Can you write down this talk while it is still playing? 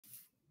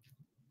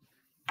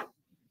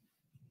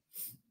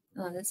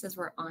Oh, this is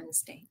we're on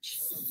stage.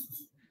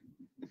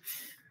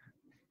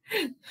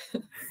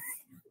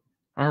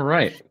 All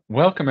right.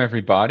 Welcome,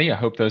 everybody. I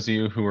hope those of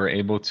you who were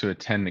able to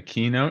attend the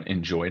keynote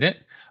enjoyed it.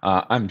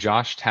 I'm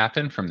Josh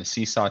Tappan from the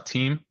Seesaw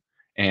team,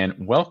 and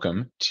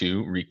welcome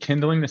to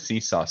Rekindling the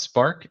Seesaw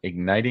Spark,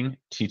 Igniting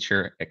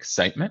Teacher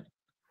Excitement.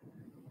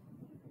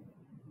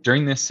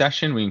 During this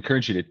session, we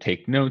encourage you to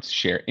take notes,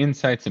 share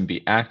insights, and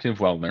be active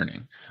while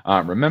learning.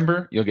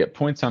 Remember, you'll get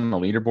points on the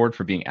leaderboard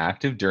for being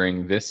active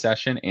during this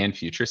session and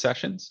future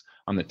sessions.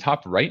 On the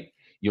top right,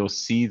 you'll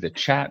see the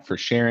chat for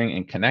sharing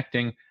and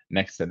connecting.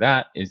 Next to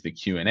that is the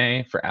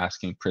Q&A for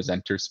asking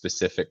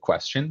presenter-specific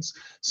questions.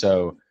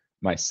 So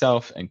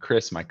myself and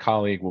Chris, my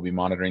colleague, will be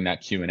monitoring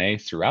that Q&A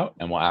throughout,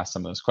 and we'll ask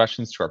some of those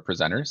questions to our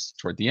presenters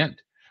toward the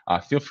end.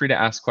 Feel free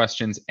to ask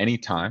questions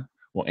anytime.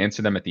 We'll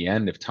answer them at the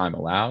end if time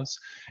allows.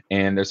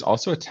 And there's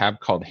also a tab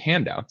called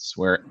Handouts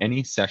where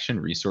any session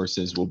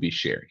resources will be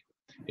shared.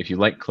 If you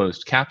like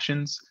closed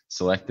captions,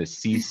 select the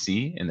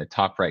CC in the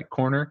top right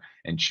corner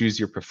and choose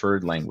your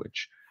preferred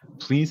language.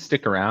 Please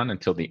stick around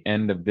until the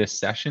end of this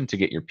session to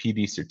get your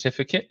PD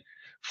certificate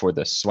for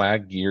the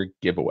swag gear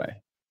giveaway.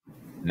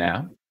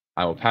 Now,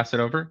 I will pass it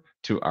over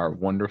to our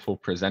wonderful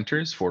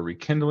presenters for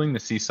Rekindling the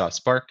Seesaw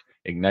Spark,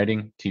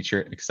 Igniting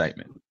Teacher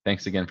Excitement.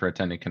 Thanks again for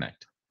attending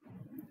Connect.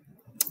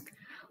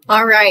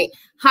 All right.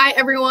 Hi,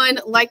 everyone.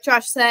 Like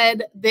Josh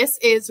said, this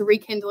is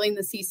Rekindling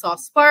the Seesaw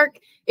Spark,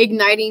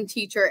 Igniting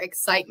Teacher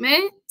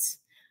Excitement.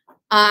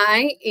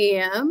 I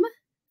am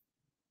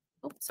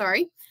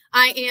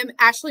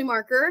Ashley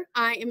Marker.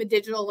 I am a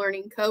digital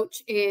learning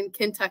coach in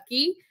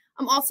Kentucky.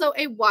 I'm also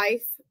a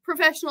wife,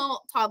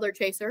 professional toddler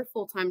chaser,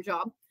 full-time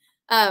job,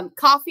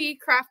 coffee,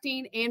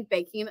 crafting, and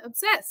baking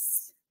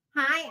obsessed.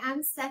 Hi,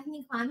 I'm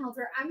Stephanie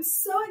Kleinhalter. I'm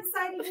so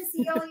excited to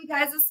see all you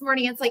guys this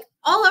morning. It's like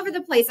all over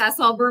the place. I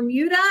saw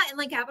Bermuda in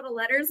like capital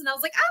letters and I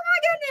was like,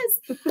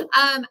 oh my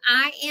goodness.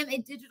 I am a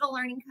digital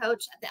learning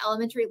coach at the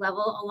elementary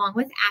level along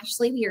with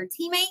Ashley. We are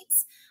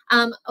teammates,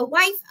 a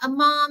wife, a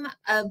mom,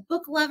 a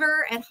book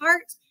lover at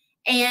heart,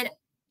 and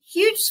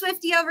huge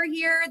Swiftie over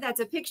here. That's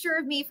a picture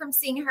of me from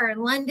seeing her in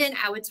London.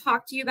 I would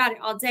talk to you about it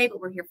all day,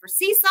 but we're here for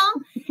Seesaw,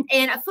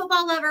 and a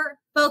football lover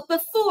both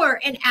before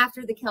and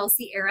after the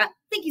Kelsey era.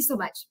 Thank you so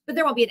much. But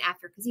there won't be an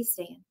after because he's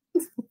staying.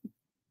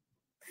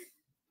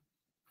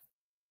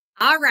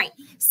 All right.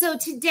 So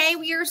today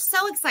we are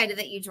so excited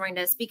that you joined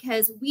us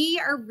because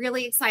we are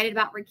really excited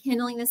about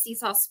rekindling the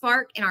Seesaw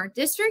Spark in our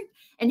district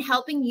and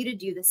helping you to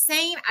do the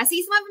same. I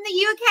see someone from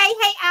the UK.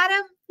 Hey,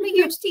 Adam, I'm a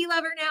huge tea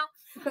lover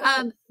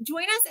now.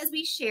 Join us as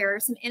we share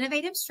some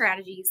innovative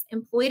strategies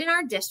employed in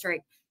our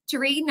district to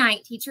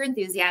reignite teacher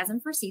enthusiasm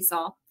for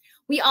Seesaw.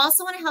 We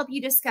also want to help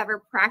you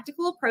discover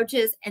practical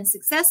approaches and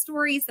success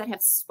stories that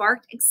have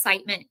sparked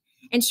excitement,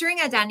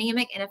 ensuring a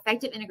dynamic and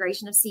effective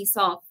integration of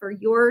Seesaw for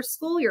your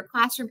school, your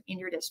classroom, and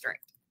your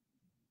district.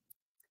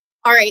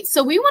 All right,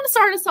 so we want to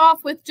start us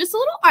off with just a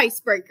little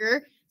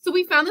icebreaker. So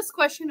we found this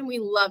question and we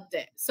loved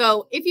it.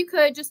 So if you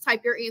could just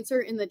type your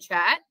answer in the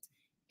chat.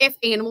 If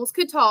animals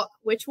could talk,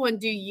 which one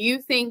do you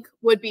think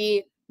would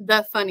be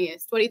the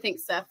funniest? What do you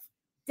think, Steph?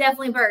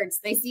 Definitely birds.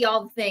 They see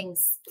all the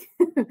things.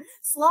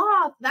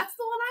 Sloth. That's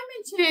the one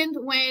I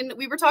mentioned when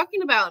we were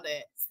talking about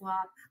it. Sloth.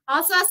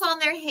 Also, I saw on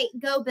there, hey,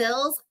 go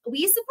Bills.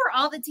 We support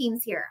all the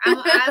teams here.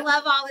 I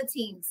love all the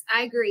teams.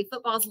 I agree.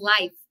 Football's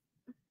life.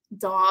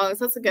 Dogs.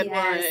 That's a good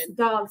one.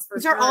 Dogs for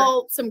These sure. are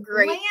all some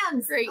great,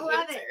 Lambs. great I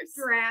love answers. It.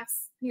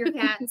 Giraffes,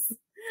 meerkats.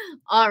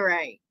 All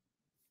right.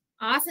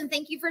 Awesome.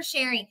 Thank you for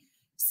sharing.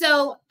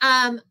 So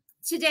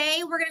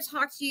today we're going to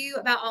talk to you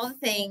about all the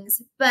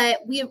things,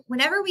 but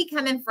whenever we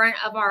come in front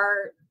of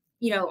our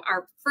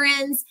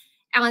friends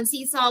on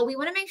Seesaw, we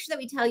want to make sure that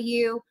we tell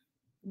you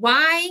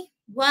why,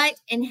 what,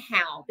 and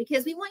how,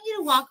 because we want you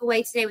to walk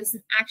away today with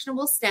some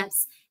actionable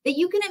steps that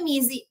you can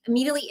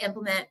immediately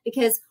implement,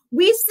 because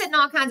we've sit in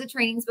all kinds of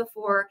trainings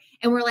before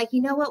and we're like,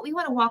 you know what, we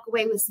want to walk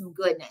away with some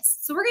goodness.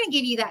 So we're going to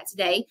give you that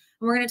today.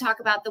 And we're going to talk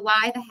about the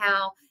why, the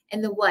how,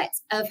 and the what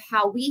of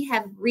how we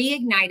have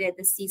reignited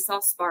the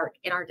Seesaw Spark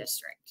in our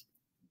district.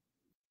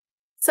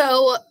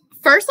 So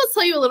first, let's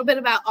tell you a little bit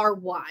about our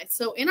why.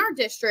 So in our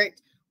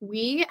district,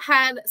 we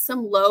had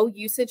some low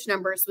usage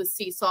numbers with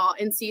Seesaw,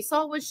 and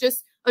Seesaw was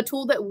just a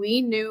tool that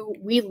we knew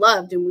we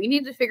loved, and we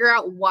needed to figure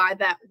out why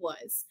that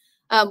was.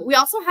 We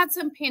also had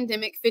some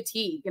pandemic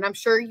fatigue, and I'm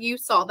sure you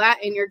saw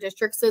that in your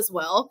districts as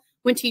well.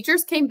 When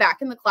teachers came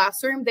back in the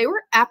classroom, they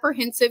were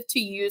apprehensive to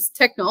use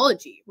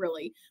technology,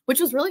 really, which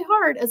was really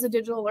hard as a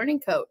digital learning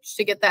coach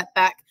to get that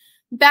back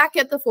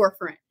at the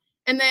forefront.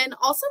 And then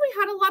also we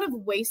had a lot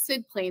of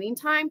wasted planning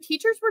time.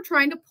 Teachers were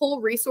trying to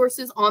pull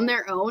resources on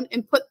their own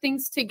and put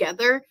things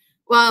together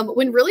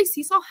when really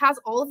Seesaw has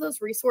all of those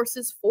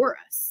resources for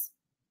us.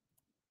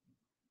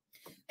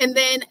 And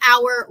then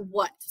our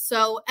what.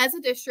 So as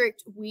a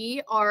district,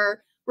 we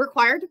are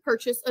required to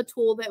purchase a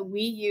tool that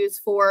we use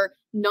for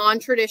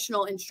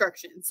non-traditional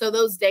instruction. So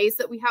those days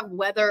that we have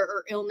weather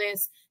or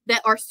illness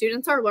that our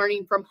students are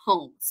learning from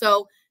home.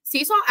 So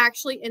Seesaw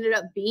actually ended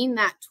up being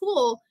that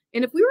tool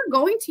And if we were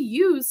going to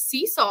use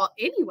Seesaw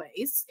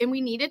anyways, and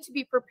we needed to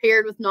be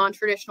prepared with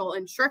non-traditional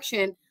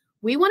instruction,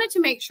 we wanted to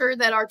make sure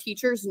that our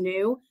teachers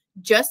knew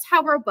just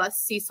how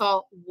robust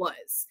Seesaw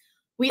was.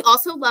 We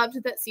also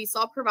loved that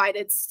Seesaw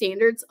provided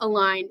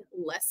standards-aligned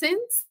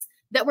lessons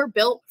that were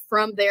built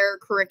from their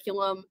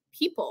curriculum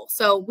people.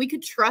 So we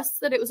could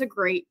trust that it was a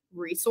great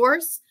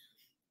resource.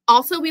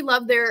 Also, we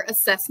love their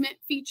assessment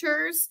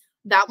features.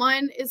 That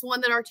one is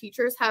one that our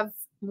teachers have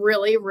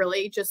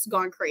really just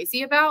gone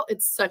crazy about.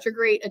 It's such a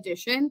great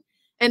addition.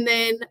 And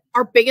then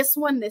our biggest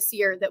one this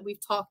year that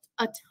we've talked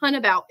a ton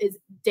about is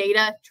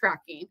data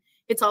tracking.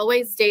 It's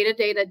always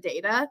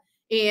data.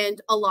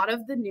 And a lot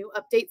of the new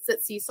updates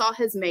that Seesaw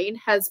has made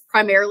has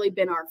primarily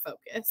been our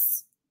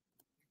focus.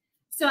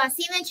 So I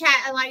see in the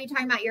chat, a lot of you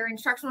talking about your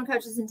instructional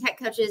coaches and tech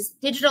coaches.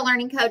 Digital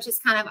learning coach is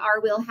kind of our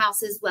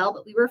wheelhouse as well,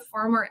 but we were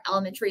former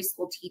elementary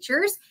school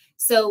teachers.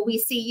 So we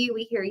see you,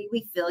 we hear you,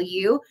 we feel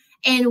you.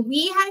 And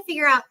we had to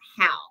figure out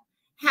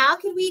how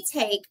could we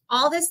take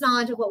all this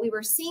knowledge of what we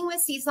were seeing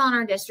with Seesaw in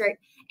our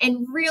district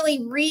and really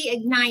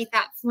reignite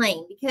that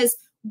flame, because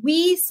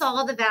we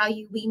saw the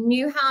value. We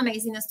knew how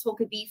amazing this tool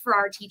could be for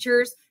our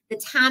teachers, the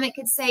time it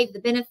could save, the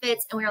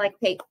benefits. And we were like,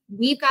 okay,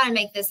 we've got to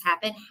make this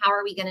happen. How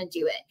are we going to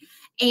do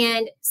it?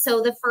 And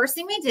so the first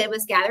thing we did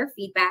was gather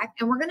feedback,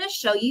 and we're going to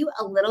show you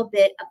a little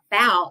bit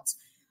about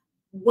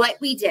what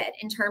we did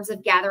in terms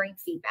of gathering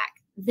feedback.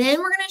 Then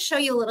we're going to show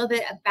you a little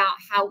bit about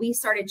how we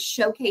started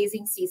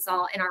showcasing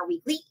Seesaw in our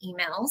weekly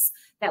emails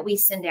that we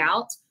send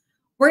out.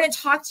 We're going to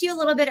talk to you a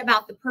little bit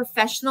about the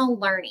professional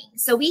learning.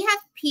 So we have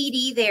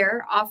PD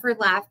there, Offer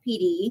Live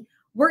PD.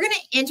 We're going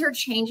to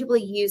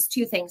interchangeably use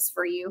two things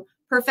for you: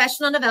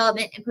 professional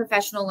development and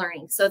professional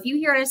learning. So if you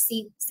hear us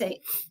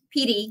say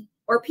PD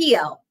or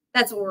PL,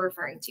 that's what we're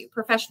referring to,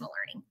 professional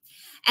learning.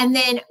 And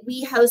then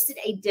we hosted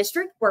a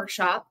district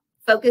workshop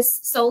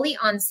focused solely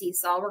on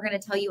Seesaw. We're going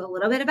to tell you a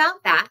little bit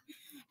about that.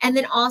 And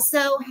then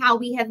also how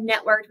we have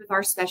networked with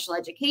our special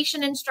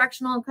education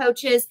instructional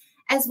coaches,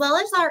 as well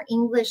as our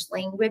English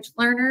language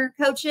learner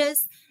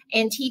coaches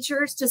and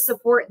teachers, to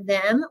support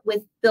them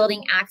with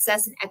building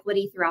access and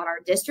equity throughout our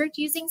district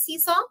using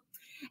Seesaw.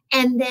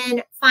 And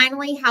then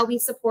finally, how we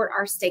support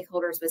our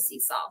stakeholders with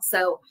Seesaw.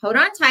 So hold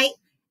on tight.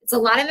 It's a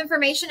lot of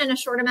information in a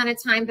short amount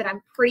of time, but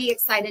I'm pretty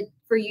excited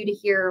for you to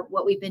hear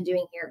what we've been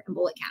doing here in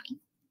Bullitt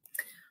County.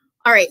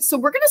 All right, so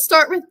we're going to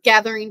start with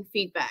gathering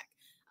feedback.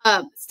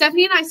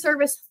 Stephanie and I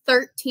service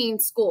 13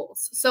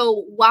 schools.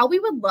 So while we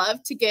would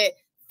love to get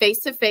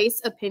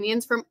face-to-face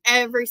opinions from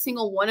every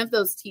single one of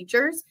those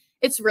teachers,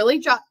 it's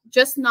really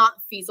just not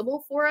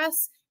feasible for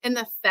us. And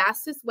the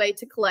fastest way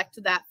to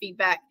collect that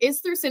feedback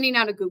is through sending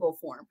out a Google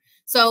form.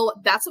 So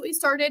that's what we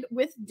started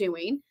with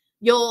doing.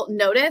 You'll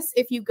notice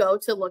if you go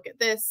to look at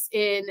this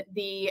in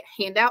the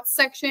handouts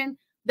section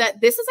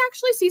that this is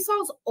actually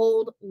Seesaw's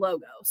old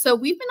logo. So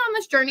we've been on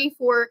this journey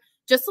for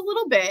just a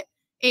little bit,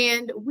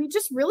 and we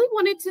just really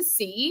wanted to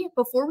see,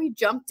 before we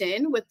jumped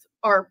in with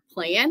our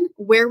plan,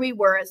 where we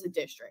were as a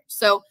district.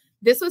 So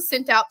this was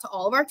sent out to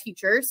all of our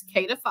teachers,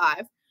 K to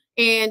 5,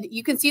 and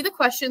you can see the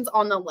questions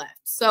on the left.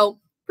 So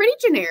pretty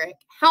generic.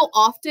 How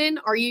often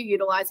are you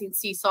utilizing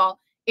Seesaw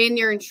in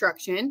your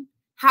instruction?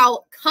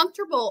 How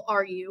comfortable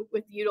are you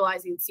with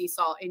utilizing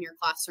Seesaw in your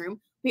classroom?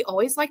 We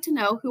always like to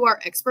know who our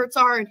experts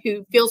are and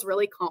who feels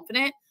really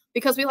confident,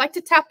 because we like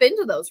to tap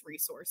into those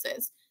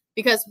resources,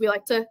 because we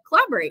like to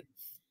collaborate.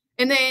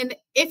 And then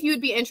if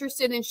you'd be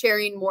interested in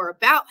sharing more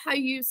about how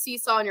you use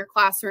Seesaw in your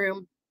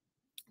classroom,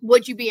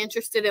 would you be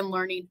interested in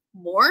learning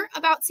more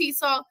about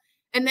Seesaw?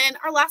 And then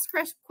our last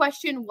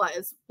question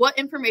was, what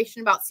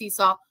information about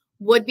Seesaw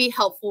would be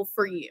helpful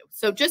for you?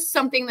 So just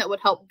something that would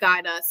help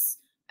guide us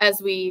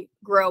as we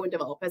grow and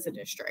develop as a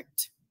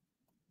district.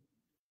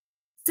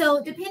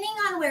 So depending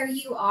on where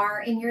you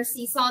are in your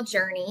Seesaw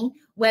journey,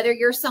 whether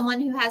you're someone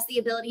who has the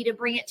ability to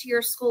bring it to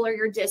your school or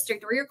your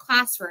district or your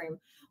classroom,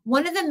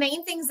 one of the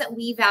main things that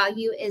we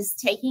value is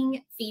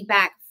taking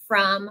feedback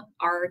from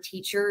our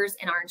teachers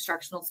and our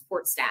instructional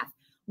support staff.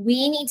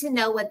 We need to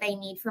know what they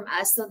need from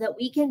us so that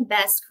we can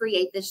best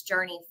create this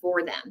journey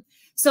for them.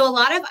 So a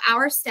lot of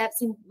our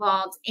steps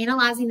involved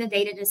analyzing the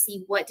data to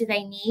see what do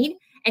they need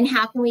and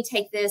how can we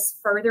take this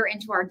further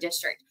into our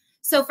district.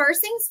 So first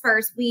things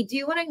first, we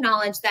do want to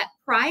acknowledge that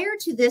prior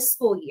to this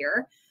school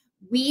year,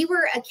 we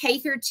were a K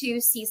through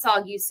 2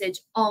 Seesaw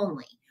usage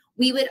only.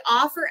 We would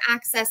offer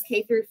access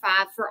K through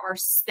 5 for our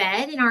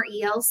SPED and our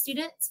EL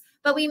students,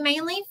 but we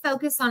mainly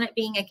focus on it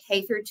being a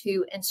K through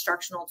 2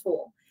 instructional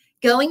tool.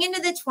 Going into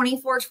the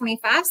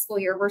 24-25 school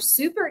year, we're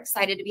super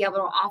excited to be able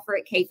to offer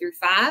it K through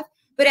 5,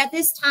 but at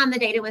this time the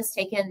data was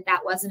taken,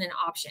 that wasn't an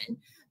option.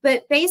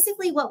 But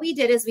basically what we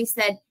did is we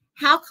said,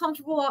 how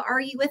comfortable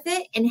are you with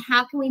it and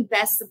how can we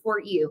best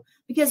support you?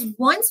 Because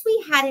once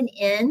we had an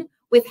in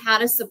with how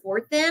to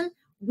support them,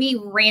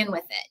 we ran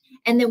with it.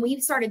 And then we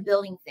started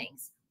building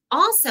things.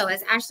 Also,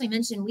 as Ashley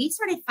mentioned, we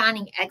started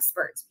finding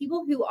experts,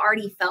 people who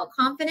already felt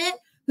confident,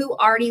 who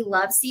already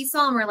love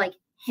Seesaw, and we're like,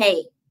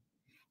 hey,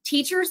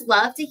 teachers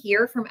love to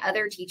hear from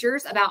other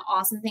teachers about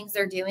awesome things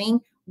they're doing.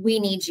 we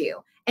need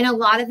you. And a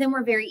lot of them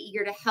were very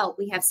eager to help.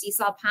 We have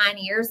Seesaw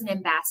pioneers and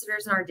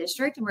ambassadors in our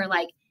district, and we're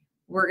like,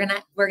 we're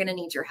gonna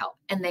need your help.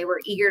 And they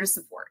were eager to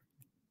support.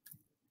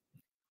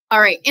 All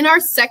right. In our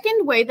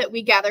second way that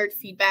we gathered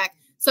feedback,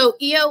 so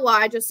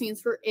EOY just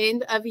stands for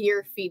end of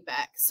year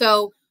feedback.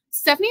 So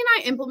Stephanie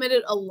and I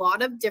implemented a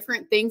lot of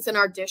different things in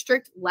our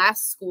district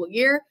last school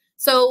year.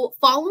 So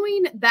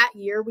following that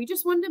year, we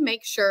just wanted to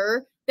make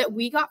sure that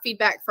we got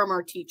feedback from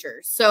our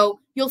teachers. So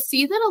you'll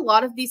see that a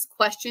lot of these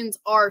questions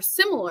are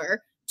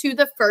similar to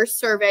the first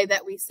survey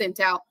that we sent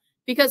out,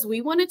 because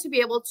we wanted to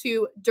be able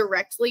to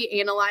directly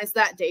analyze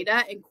that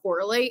data and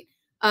correlate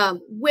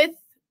with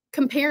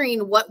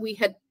comparing what we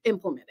had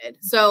implemented.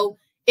 So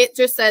it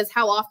just says,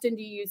 how often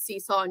do you use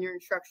Seesaw in your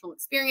instructional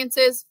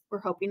experiences? We're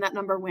hoping that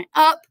number went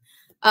up.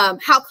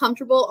 How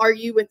comfortable are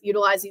you with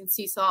utilizing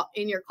Seesaw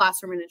in your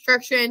classroom and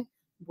instruction?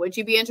 Would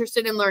you be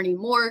interested in learning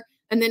more?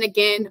 And then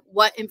again,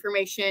 what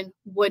information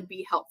would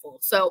be helpful?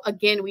 So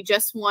again, we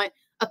just want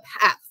a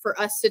path for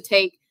us to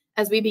take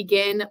as we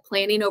begin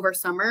planning over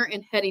summer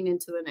and heading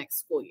into the next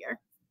school year.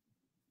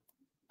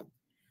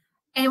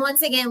 And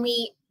once again,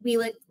 we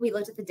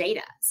looked at the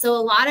data. So a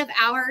lot of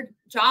our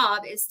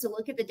job is to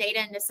look at the data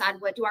and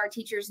decide what do our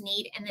teachers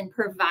need and then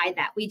provide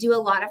that. We do a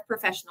lot of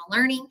professional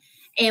learning,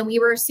 and we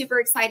were super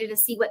excited to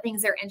see what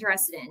things they're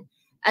interested in.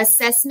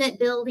 Assessment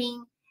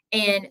building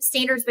and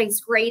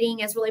standards-based grading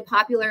is really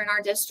popular in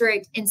our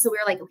district. And so we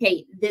were like,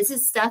 okay, this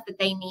is stuff that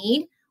they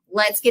need.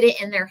 Let's get it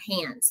in their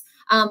hands.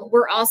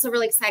 We're also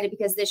really excited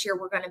because this year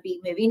we're going to be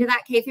moving to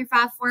that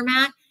K-5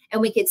 format, and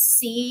we could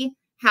see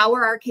how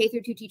are our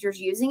K-2 teachers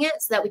using it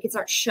so that we could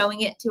start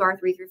showing it to our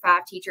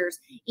 3-5 teachers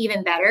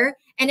even better.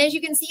 And as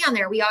you can see on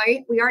there, we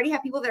already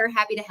have people that are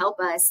happy to help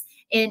us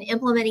in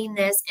implementing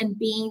this and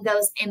being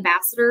those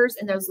ambassadors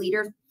and those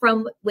leaders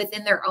from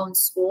within their own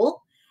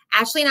school.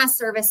 Ashley and I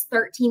service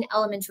 13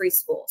 elementary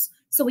schools.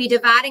 So we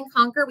divide and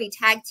conquer, we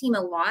tag team a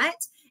lot.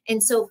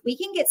 And so if we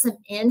can get some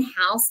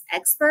in-house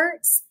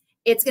experts,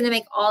 it's going to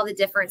make all the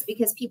difference,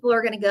 because people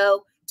are going to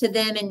go to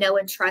them and know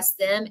and trust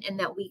them, and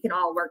that we can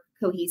all work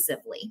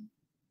cohesively.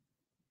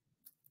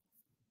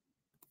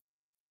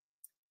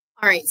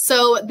 All right.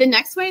 So the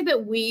next way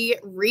that we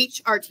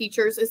reach our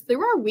teachers is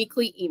through our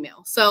weekly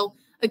email. So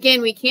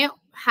again, we can't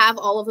have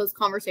all of those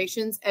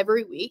conversations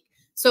every week.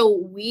 So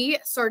we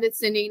started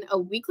sending a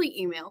weekly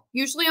email,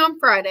 usually on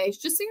Fridays,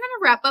 just to kind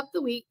of wrap up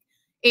the week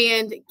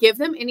and give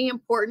them any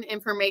important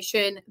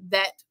information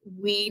that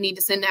we need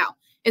to send out.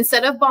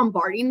 Instead of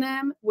bombarding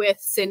them with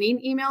sending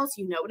emails,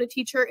 you know what a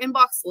teacher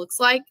inbox looks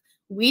like.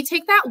 We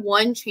take that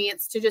one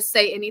chance to just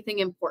say anything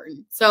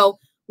important. So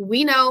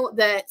we know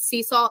that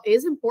Seesaw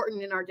is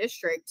important in our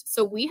district.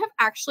 So we have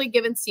actually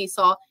given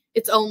Seesaw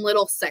its own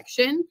little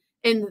section.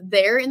 And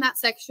there in that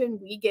section,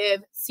 we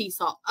give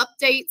Seesaw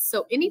updates.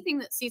 So anything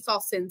that Seesaw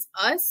sends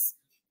us,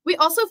 we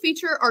also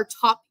feature our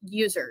top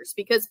users,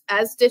 because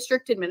as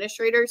district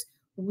administrators,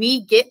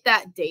 we get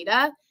that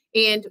data.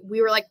 And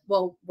we were like,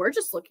 well, we're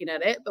just looking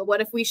at it, but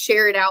what if we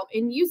share it out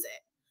and use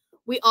it?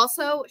 We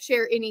also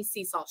share any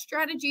Seesaw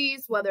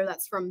strategies, whether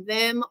that's from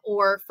them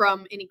or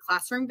from any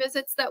classroom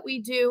visits that we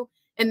do.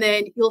 And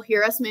then you'll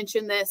hear us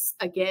mention this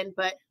again,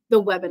 but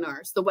the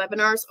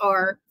webinars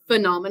are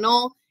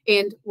phenomenal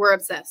and we're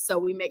obsessed. So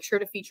we make sure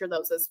to feature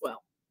those as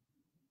well.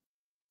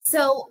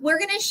 So we're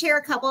going to share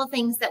a couple of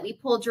things that we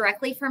pulled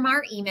directly from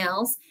our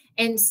emails.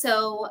 And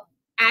so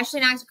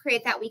Ashley and I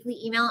create that weekly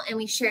email and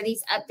we share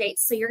these updates.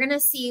 So you're going to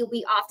see,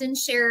 we often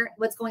share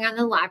what's going on in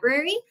the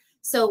library.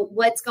 So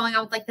what's going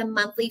on with like the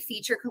monthly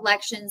feature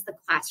collections, the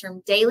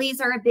classroom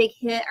dailies are a big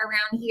hit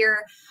around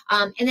here.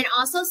 And then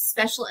also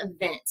special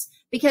events,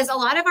 because a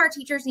lot of our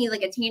teachers need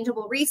like a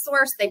tangible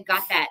resource. They've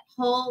got that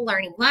whole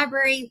learning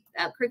library,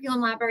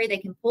 curriculum library they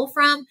can pull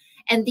from.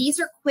 And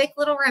these are quick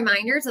little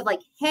reminders of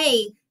like,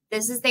 hey,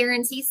 this is there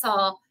in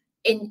Seesaw.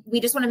 And we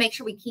just want to make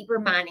sure we keep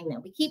reminding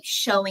them. We keep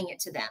showing it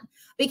to them,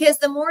 because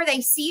the more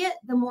they see it,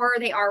 the more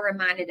they are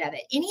reminded of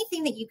it.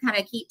 Anything that you kind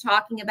of keep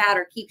talking about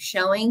or keep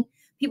showing,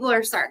 people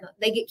are starting,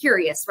 they get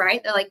curious,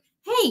 right? They're like,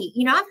 hey,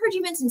 you know, I've heard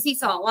you mention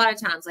Seesaw a lot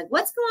of times. Like,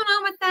 what's going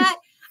on with that?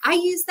 I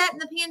used that in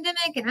the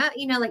pandemic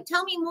and like,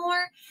 tell me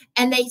more.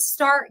 And they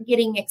start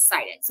getting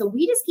excited. So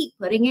we just keep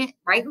putting it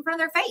right in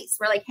front of their face.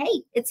 We're like,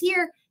 hey, it's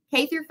here,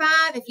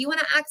 K-5. If you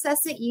want to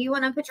access it, you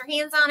want to put your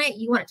hands on it,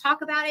 you want to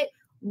talk about it,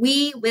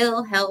 we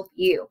will help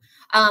you.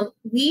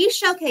 We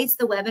showcase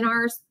the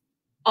webinars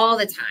all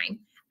the time.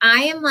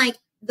 I am like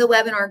the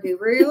webinar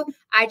guru.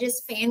 I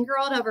just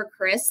fangirled over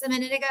Chris a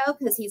minute ago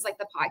because he's like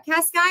the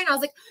podcast guy. And I was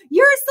like,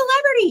 you're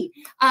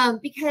a celebrity.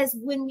 Because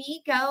when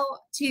we go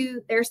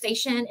to their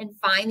station and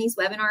find these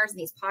webinars and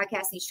these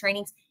podcasts, these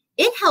trainings,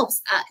 it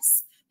helps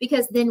us,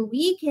 because then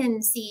we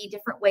can see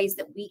different ways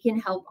that we can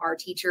help our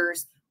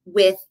teachers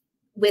with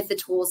the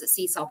tools that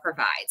Seesaw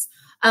provides.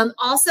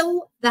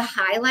 Also, the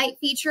highlight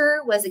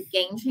feature was a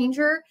game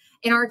changer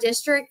in our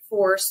district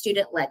for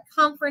student-led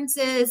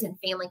conferences and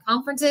family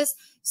conferences.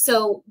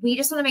 So we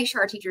just want to make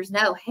sure our teachers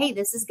know, hey,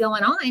 this is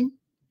going on.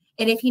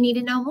 And if you need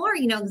to know more,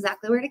 you know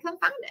exactly where to come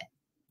find it.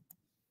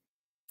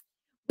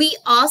 We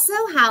also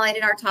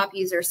highlighted our top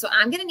users. So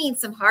I'm going to need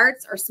some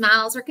hearts or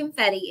smiles or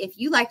confetti if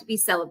you like to be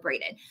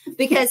celebrated,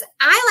 because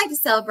I like to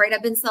celebrate.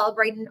 I've been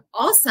celebrating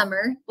all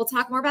summer. We'll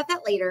talk more about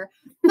that later,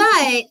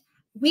 but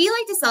we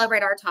like to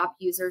celebrate our top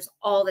users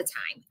all the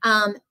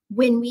time.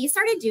 When we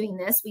started doing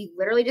this, we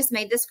literally just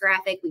made this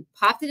graphic. We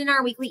popped it in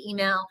our weekly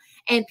email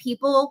and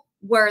people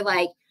were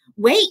like,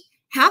 wait,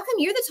 how come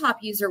you're the top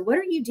user? What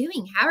are you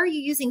doing? How are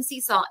you using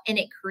Seesaw? And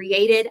it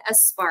created a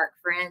spark,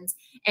 friends.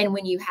 And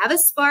when you have a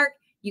spark,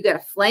 you got to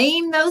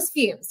flame those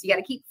fumes. You got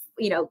to keep,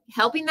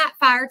 helping that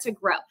fire to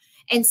grow.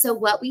 And so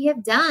what we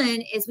have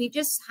done is we've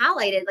just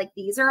highlighted, like,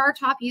 these are our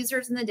top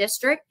users in the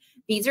district.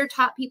 These are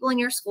top people in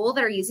your school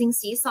that are using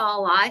Seesaw a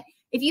lot.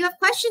 If you have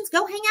questions,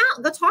 go hang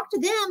out, go talk to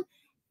them.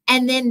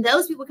 And then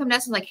those people come to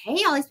us and like, hey,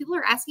 all these people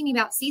are asking me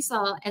about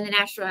Seesaw. And then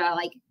Astra,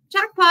 like,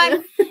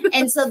 jackpot.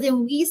 And so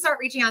then we start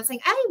reaching out and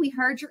saying, hey, we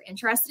heard you're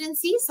interested in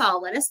Seesaw.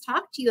 Let us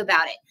talk to you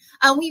about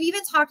it. We've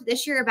even talked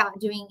this year about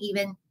doing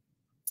even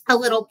a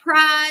little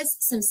prize,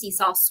 some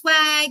Seesaw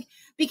swag,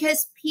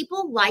 because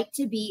people like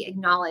to be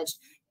acknowledged.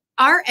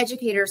 Our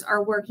educators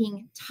are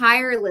working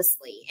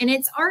tirelessly, and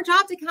it's our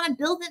job to kind of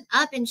build them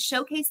up and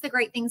showcase the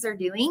great things they're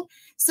doing.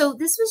 So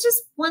this was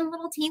just one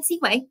little teensy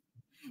way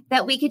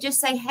that we could just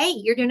say, hey,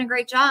 you're doing a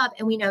great job,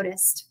 and we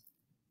noticed.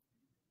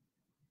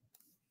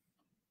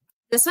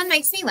 This one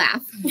makes me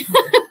laugh.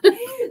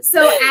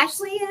 So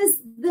Ashley is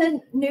the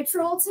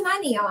neutral to my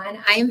neon.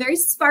 I am very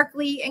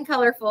sparkly and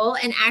colorful,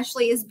 and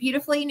Ashley is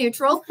beautifully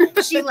neutral.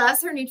 She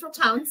loves her neutral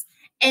tones.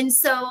 And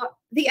so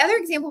the other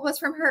example was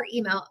from her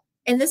email,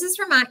 and this is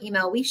from my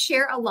email. We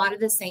share a lot of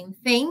the same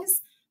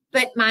things,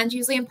 but mine's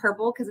usually in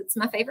purple because it's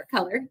my favorite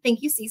color.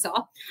 Thank you,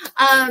 Seesaw.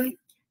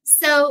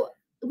 So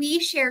we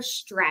share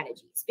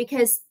strategies,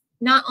 because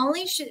not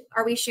only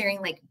are we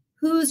sharing like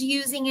who's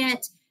using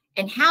it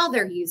and how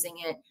they're using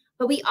it,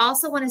 but we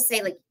also want to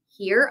say, like,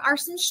 here are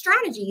some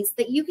strategies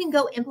that you can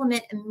go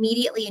implement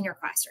immediately in your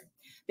classroom,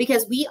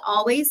 because we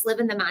always live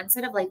in the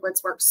mindset of like,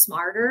 let's work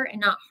smarter and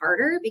not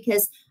harder,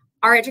 because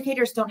our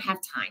educators don't have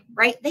time,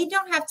 right? They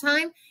don't have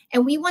time.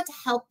 And we want to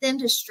help them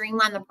to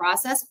streamline the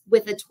process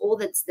with a tool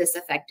that's this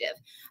effective.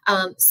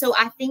 So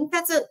I think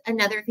that's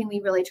another thing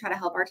we really try to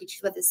help our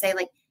teachers with, is say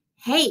like,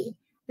 hey,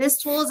 this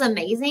tool is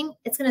amazing.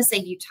 It's going to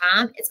save you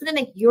time. It's going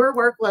to make your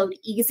workload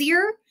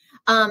easier.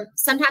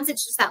 Sometimes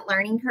it's just that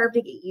learning curve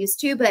to get used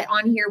to, but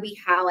on here we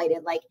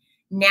highlighted like,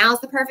 now's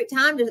the perfect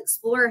time to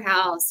explore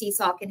how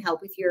Seesaw can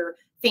help with your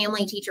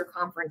family teacher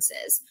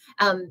conferences.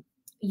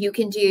 You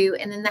can do,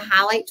 and then the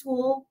highlight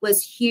tool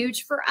was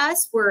huge for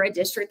us. We're a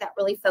district that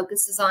really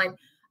focuses on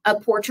a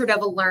portrait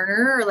of a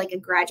learner, or like a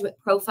graduate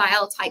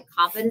profile type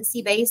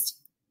competency-based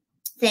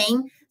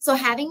thing. So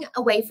having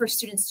a way for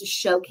students to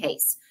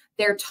showcase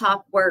their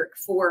top work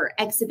for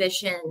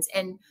exhibitions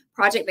and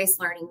project-based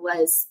learning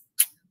was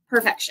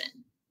perfection.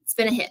 It's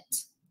been a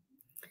hit.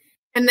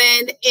 And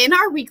then in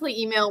our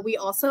weekly email, we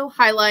also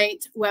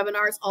highlight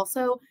webinars.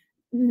 Also,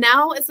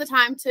 now is the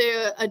time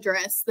to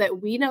address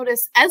that we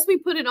noticed as we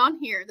put it on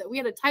here that we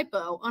had a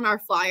typo on our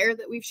flyer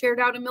that we've shared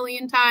out a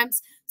million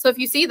times. So if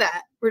you see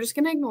that, we're just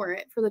going to ignore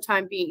it for the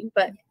time being,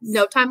 but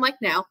no time like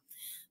now.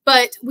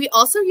 But we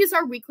also use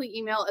our weekly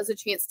email as a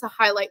chance to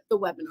highlight the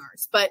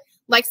webinars. But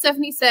like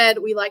Stephanie said,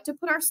 we like to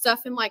put our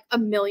stuff in like a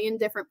million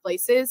different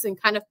places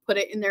and kind of put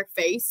it in their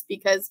face,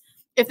 because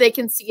if they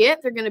can see it,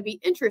 they're going to be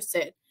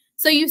interested.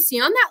 So you see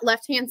on that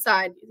left-hand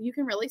side, you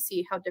can really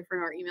see how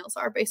different our emails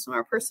are based on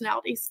our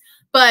personalities.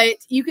 But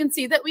you can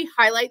see that we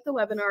highlight the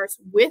webinars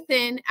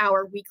within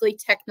our weekly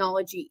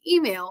technology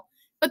email.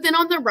 But then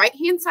on the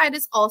right-hand side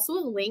is also a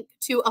link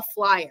to a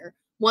flyer,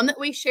 one that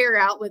we share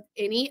out with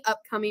any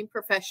upcoming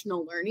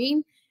professional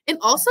learning. And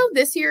also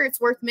this year, it's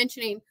worth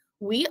mentioning,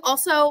 we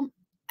also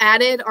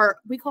added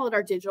we call it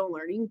our digital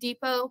learning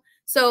depot.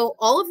 So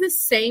all of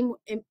this same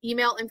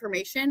email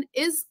information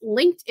is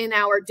linked in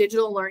our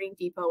digital learning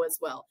depot as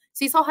well.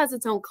 Seesaw has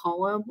its own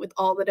column with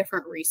all the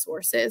different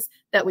resources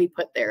that we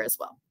put there as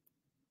well.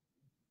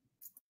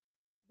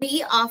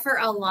 We offer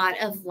a lot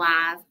of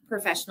live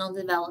professional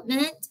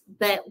development,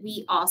 but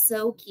we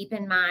also keep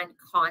in mind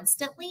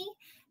constantly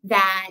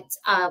that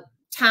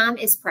time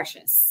is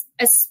precious,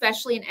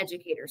 especially in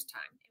educators'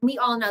 time. We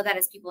all know that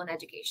as people in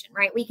education,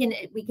 right? We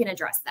can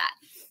address that.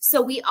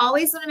 So we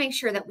always want to make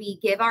sure that we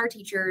give our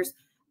teachers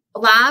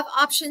live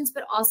options,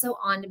 but also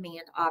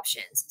on-demand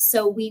options.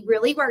 So we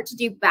really work to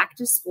do back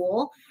to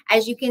school.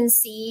 As you can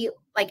see,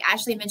 like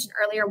Ashley mentioned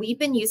earlier, we've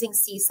been using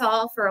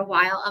Seesaw for a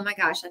while. Oh my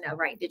gosh, I know,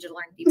 right? Digital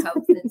Learning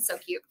Depot, it's so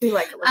cute. We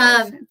like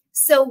it.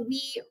 So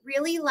we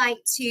really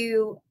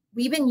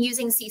we've been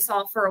using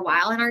Seesaw for a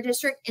while in our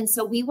district. And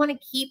so we want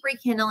to keep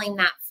rekindling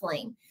that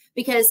flame,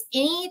 because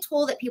any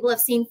tool that people have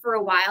seen for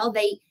a while,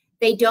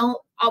 they don't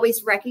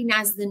always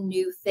recognize the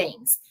new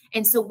things.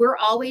 And so we're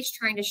always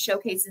trying to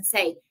showcase and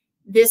say,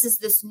 this is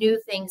this new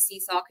thing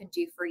Seesaw can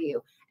do for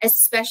you,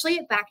 especially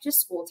at back to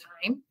school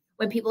time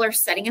when people are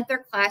setting up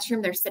their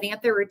classroom, they're setting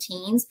up their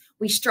routines.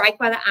 We strike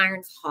while the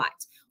iron's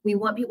hot. We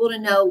want people to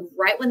know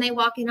right when they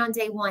walk in on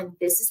day one,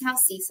 this is how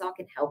Seesaw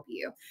can help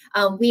you.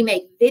 We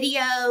make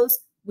videos,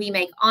 We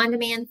make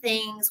on-demand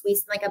things. We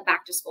like a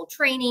back-to-school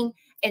training,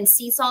 and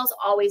Seesaw is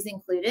always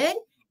included.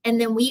 And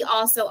then we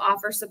also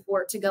offer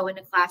support to go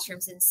into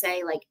classrooms and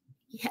say, like,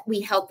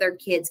 we help their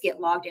kids get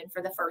logged in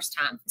for the first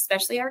time,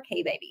 especially our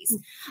K babies.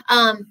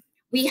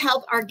 We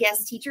help our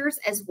guest teachers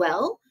as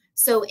well.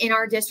 So in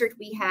our district,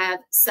 we have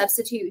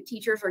substitute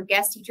teachers or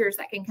guest teachers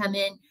that can come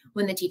in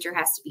when the teacher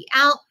has to be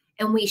out.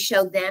 And we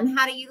show them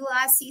how to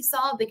utilize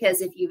Seesaw, because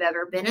if you've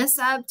ever been a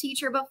sub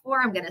teacher before,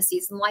 I'm going to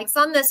see some likes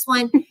on this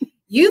one.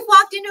 You've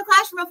walked into a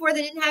classroom before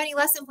that didn't have any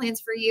lesson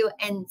plans for you,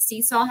 and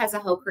Seesaw has a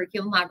whole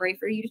curriculum library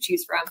for you to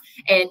choose from.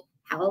 And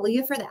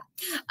hallelujah for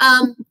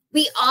that.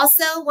 We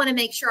also want to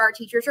make sure our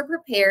teachers are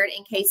prepared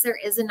in case there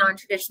is a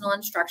non-traditional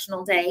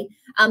instructional day.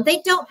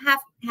 They don't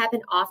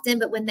happen often,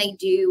 but when they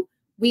do,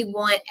 we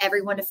want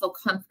everyone to feel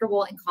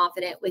comfortable and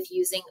confident with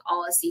using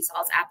all of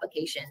Seesaw's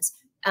applications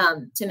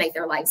to make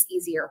their lives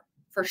easier,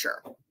 for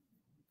sure.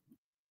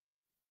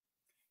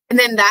 And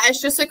then that is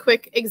just a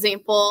quick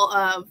example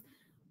of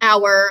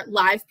our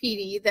live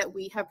PD that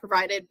we have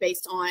provided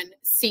based on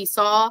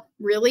Seesaw.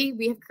 Really,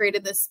 we have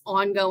created this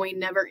ongoing,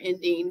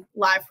 never-ending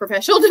live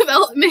professional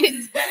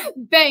development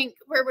bank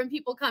where when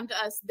people come to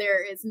us,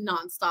 there is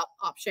nonstop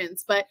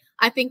options. But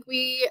I think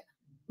we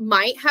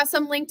might have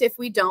some linked. If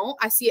we don't,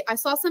 I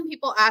saw some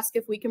people ask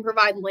if we can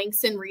provide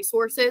links and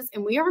resources,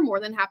 and we are more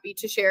than happy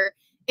to share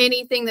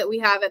anything that we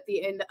have at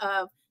the end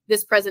of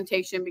this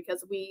presentation,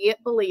 because we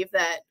believe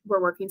that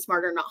we're working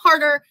smarter, not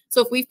harder. So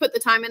if we've put the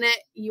time in it,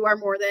 you are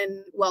more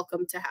than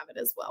welcome to have it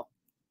as well.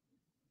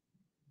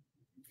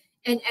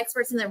 And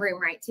experts in the room,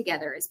 right?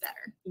 Together is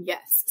better.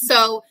 Yes.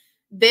 So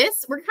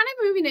we're kind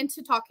of moving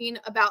into talking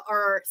about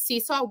our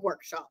Seesaw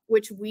workshop,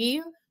 which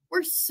we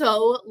were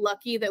so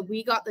lucky that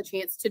we got the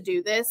chance to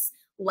do this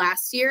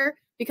last year,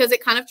 because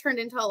it kind of turned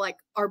into like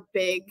our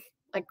big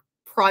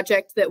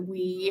project that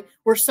we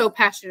were so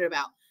passionate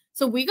about.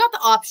 So we got the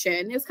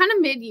option, it was kind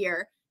of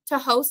mid-year, to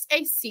host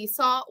a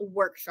Seesaw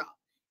workshop.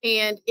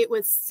 And it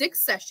was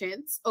 6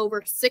 sessions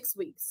over 6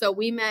 weeks. So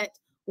we met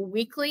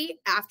weekly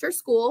after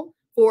school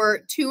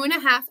for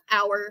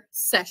 2.5-hour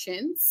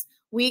sessions.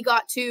 We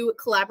got to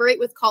collaborate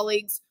with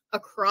colleagues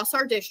across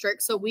our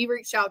district. So we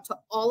reached out to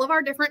all of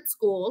our different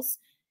schools.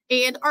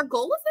 And our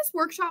goal of this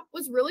workshop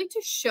was really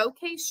to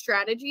showcase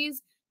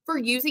strategies for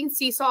using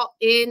Seesaw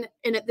in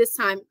at this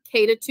time,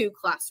 K-2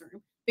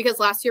 classroom. Because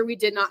last year we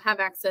did not have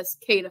access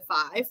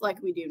K-5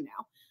 like we do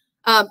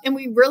now. And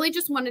we really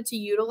just wanted to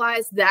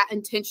utilize that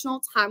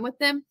intentional time with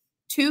them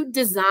to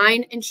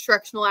design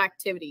instructional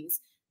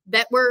activities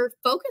that were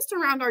focused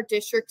around our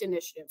district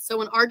initiatives.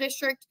 So in our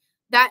district,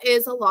 that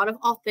is a lot of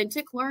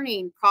authentic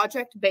learning,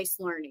 project-based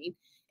learning.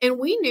 And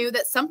we knew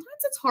that sometimes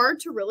it's hard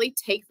to really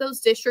take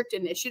those district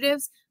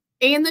initiatives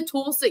and the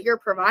tools that you're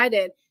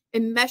provided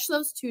and mesh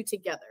those two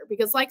together.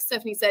 Because like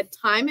Stephanie said,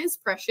 time is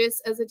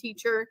precious as a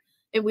teacher.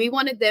 And we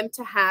wanted them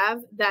to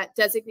have that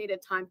designated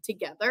time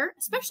together,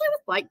 especially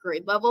with like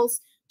grade levels,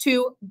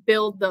 to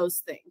build those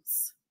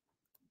things.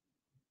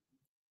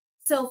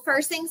 So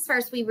first things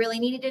first, we really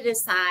needed to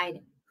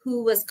decide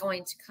who was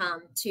going to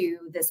come to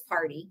this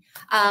party.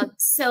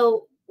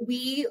 So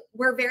we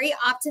were very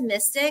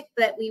optimistic,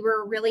 but we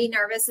were really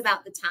nervous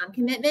about the time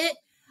commitment.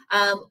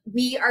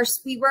 We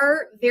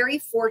were very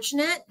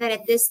fortunate that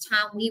at this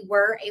time we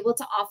were able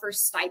to offer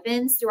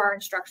stipends through our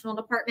instructional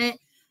department.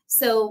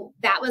 So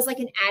that was like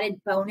an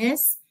added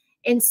bonus.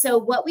 And so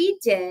what we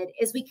did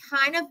is we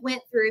kind of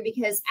went through,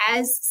 because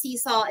as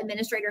Seesaw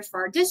administrators for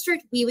our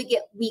district, we would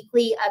get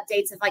weekly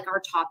updates of like our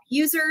top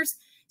users.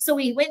 So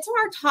we went to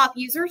our top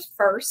users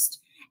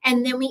first,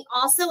 and then we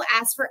also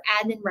asked for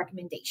admin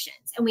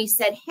recommendations. And we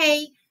said,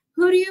 hey,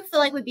 who do you feel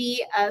like would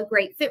be a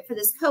great fit for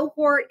this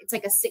cohort? It's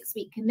like a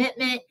 6-week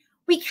commitment.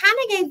 We kind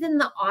of gave them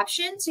the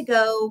option to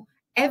go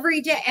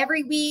every day,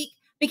 every week,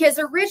 because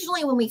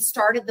originally when we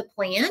started the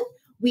plan,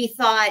 we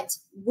thought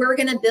we're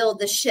going to build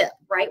the ship,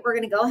 right? We're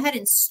going to go ahead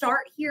and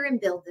start here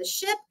and build the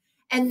ship.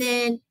 And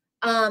then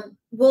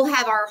we'll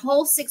have our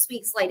whole 6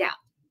 weeks laid out.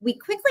 We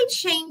quickly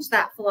changed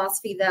that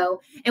philosophy though,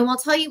 and we'll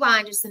tell you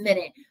why in just a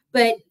minute.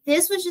 But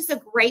this was just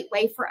a great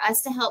way for us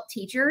to help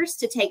teachers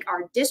to take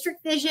our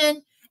district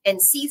vision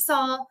and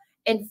Seesaw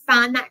and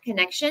find that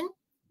connection.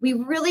 We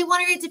really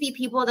wanted it to be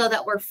people though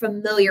that were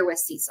familiar with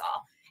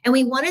Seesaw. And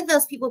we wanted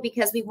those people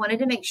because we wanted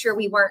to make sure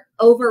we weren't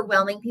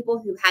overwhelming people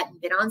who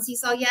hadn't been on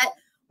Seesaw yet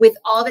with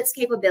all of its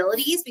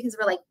capabilities, because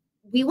we're like,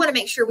 we want to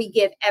make sure we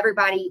give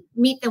everybody,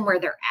 meet them where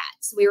they're at.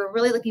 So we were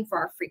really looking for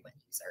our frequent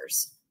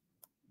users.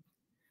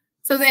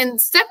 So then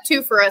step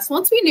 2 for us,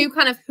 once we knew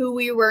kind of who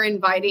we were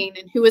inviting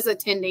and who was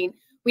attending,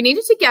 we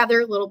needed to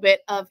gather a little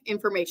bit of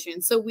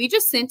information. So we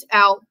just sent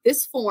out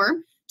this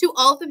form to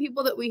all of the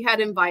people that we had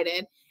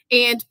invited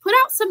and put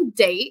out some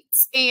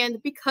dates.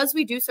 And because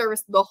we do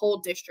service the whole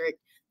district,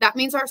 that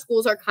means our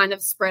schools are kind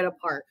of spread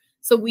apart.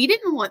 So we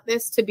didn't want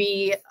this to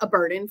be a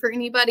burden for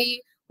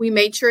anybody. We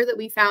made sure that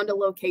we found a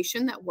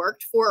location that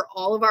worked for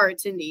all of our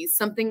attendees,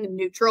 something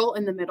neutral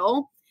in the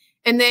middle.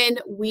 And then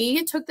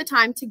we took the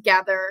time to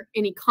gather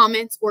any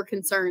comments or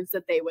concerns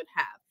that they would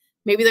have.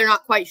 maybe they're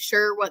not quite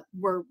sure what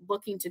we're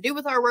looking to do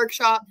with our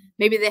workshop.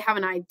 Maybe they have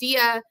an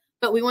idea,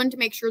 but we wanted to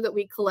make sure that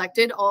we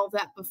collected all of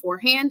that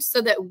beforehand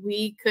so that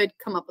we could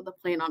come up with a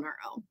plan on our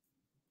own.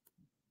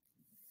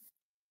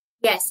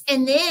 Yes.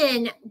 And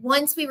then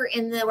once we were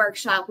in the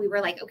workshop, we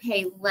were like,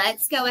 okay,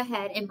 let's go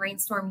ahead and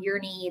brainstorm your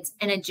needs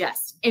and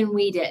adjust. And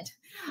we did.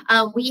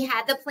 We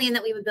had the plan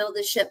that we would build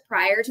the ship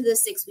prior to the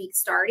 6 weeks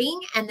starting.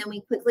 And then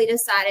we quickly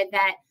decided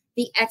that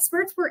the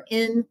experts were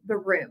in the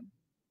room.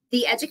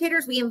 The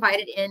educators we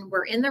invited in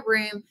were in the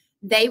room.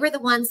 They were the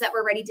ones that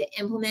were ready to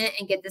implement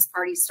and get this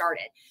party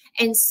started.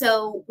 And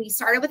so we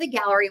started with a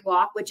gallery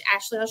walk, which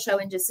Ashley will show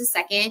in just a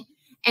second.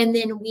 And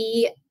then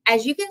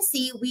as you can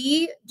see,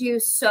 we do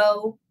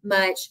so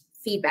much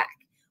feedback.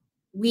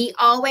 We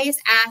always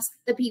ask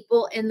the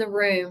people in the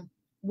room,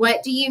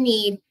 what do you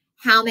need?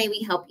 How may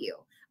we help you?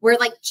 We're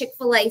like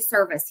Chick-fil-A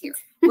service here.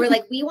 We're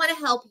like, we want to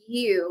help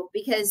you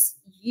because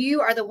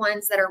you are the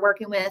ones that are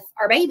working with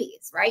our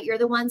babies, right? You're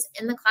the ones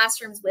in the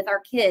classrooms with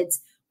our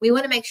kids. We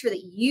want to make sure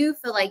that you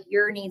feel like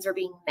your needs are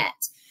being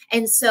met.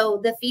 And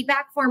so the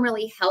feedback form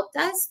really helped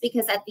us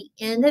because at the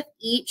end of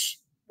each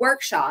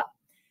workshop,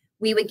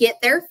 we would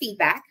get their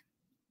feedback.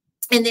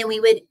 And then we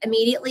would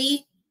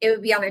immediately, it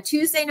would be on a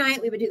Tuesday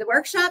night, we would do the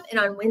workshop. And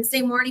on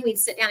Wednesday morning, we'd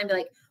sit down and be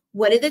like,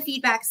 what did the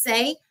feedback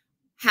say?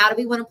 How do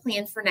we want to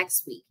plan for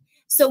next week?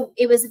 So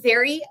it was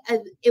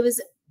it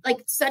was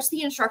like such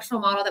the instructional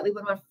model that we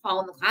would want to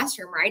follow in the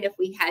classroom, right? If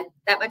we had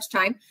that much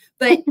time.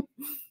 But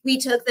we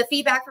took the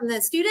feedback from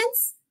the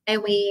students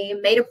and we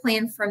made a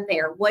plan from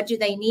there. What do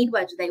they need?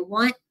 What do they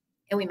want?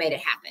 And we made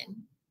it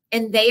happen.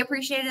 And they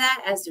appreciated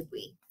that, as did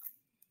we.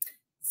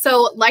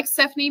 So like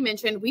Stephanie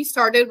mentioned, we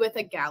started with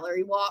a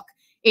gallery walk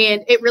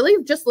and it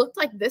really just looked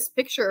like this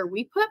picture.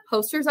 We put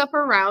posters up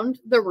around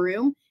the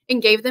room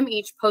and gave them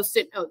each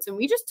Post-it notes. And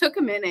we just took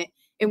a minute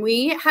and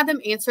we had them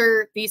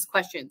answer these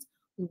questions.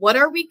 What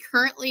are we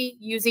currently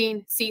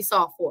using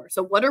Seesaw for?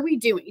 So what are we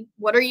doing?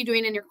 What are you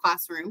doing in your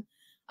classroom?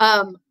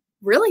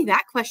 Really,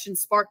 that question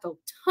sparked a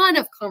ton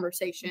of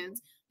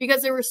conversations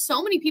because there were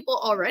so many people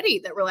already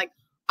that were like,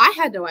 I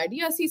had no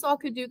idea Seesaw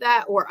could do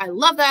that, or I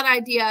love that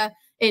idea.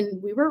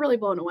 And we were really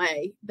blown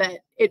away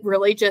that it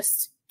really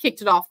just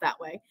kicked it off that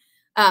way.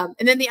 And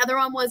then the other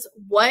one was,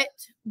 what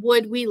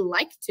would we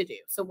like to do?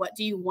 So what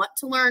do you want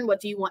to learn? What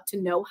do you want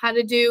to know how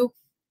to do?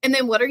 And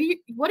then what are you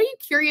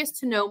curious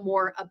to know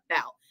more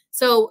about?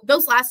 So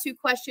those last two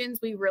questions,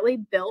 we really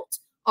built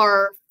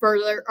our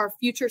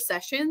future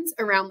sessions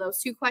around those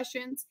two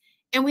questions.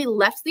 And we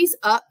left these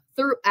up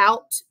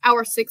throughout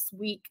our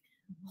 6-week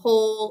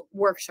whole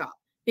workshop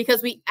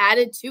because we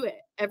added to it.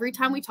 Every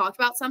time we talked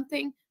about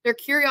something, their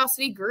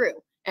curiosity grew.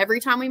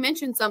 Every time we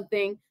mentioned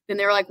something, then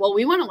they were like, well,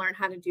 we want to learn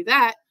how to do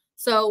that.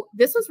 So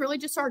this was really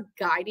just our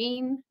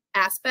guiding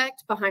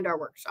aspect behind our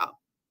workshop.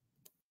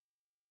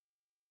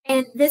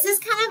 And this is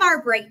kind of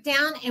our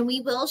breakdown, and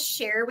we will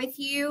share with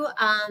you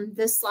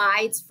the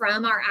slides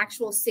from our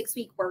actual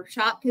 6-week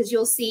workshop because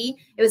you'll see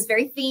it was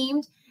very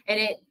themed and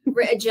it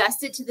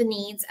adjusted to the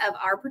needs of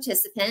our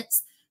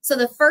participants. So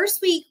the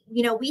first week,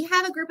 we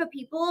have a group of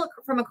people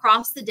from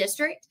across the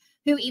district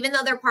who, even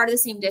though they're part of the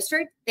same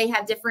district, they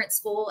have different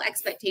school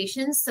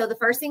expectations. So the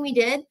first thing we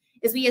did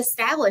is we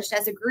established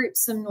as a group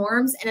some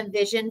norms and a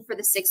vision for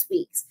the 6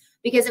 weeks.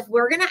 Because if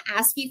we're going to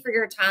ask you for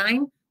your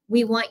time,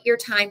 we want your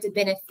time to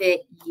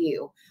benefit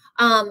you.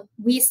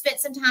 We spent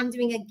some time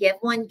doing a give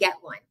one, get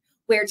one,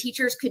 where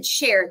teachers could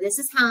share, this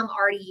is how I'm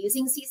already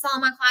using Seesaw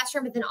in my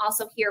classroom, but then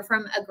also hear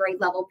from a grade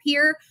level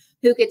peer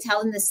who could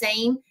tell them the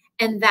same.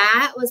 And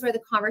that was where the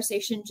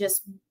conversation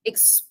just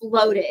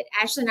exploded.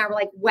 Ashley and I were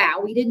like,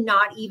 wow, we did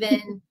not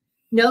even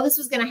know this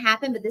was going to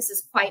happen, but this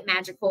is quite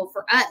magical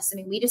for us. I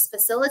mean, we just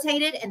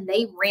facilitated and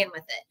they ran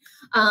with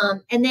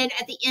it. And then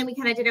at the end, we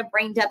kind of did a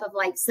brain dump of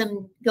like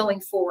some going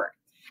forward.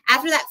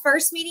 After that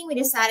first meeting, we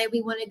decided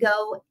we want to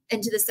go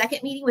into the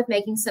second meeting with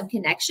making some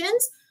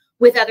connections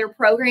with other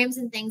programs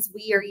and things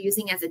we are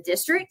using as a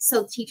district.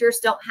 So teachers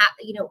don't have,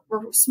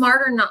 we're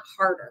smarter, not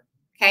harder.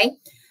 Okay.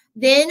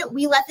 Then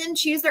we let them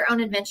choose their own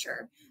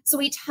adventure. So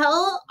we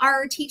tell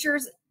our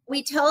teachers,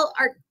 we tell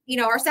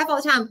our staff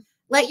all the time,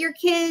 let your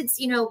kids,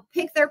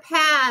 pick their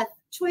path,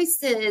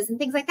 choices, and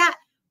things like that.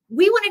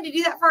 We wanted to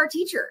do that for our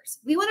teachers.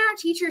 We wanted our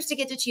teachers to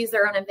get to choose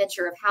their own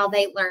adventure of how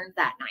they learned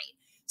that night.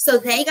 So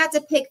they got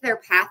to pick their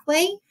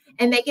pathway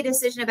and make a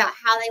decision about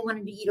how they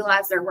wanted to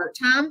utilize their work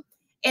time.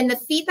 And the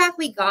feedback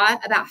we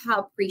got about how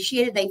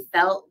appreciated they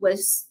felt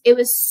was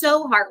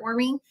so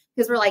heartwarming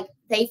because we're like,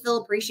 they feel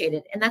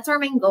appreciated. And that's our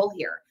main goal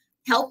here.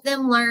 Help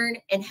them learn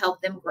and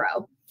help them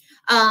grow.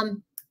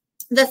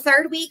 The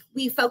third week,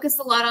 we focused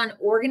a lot on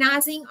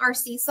organizing our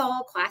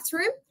Seesaw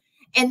classroom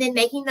and then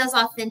making those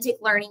authentic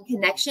learning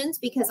connections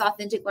because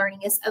authentic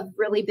learning is a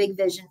really big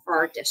vision for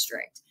our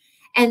district.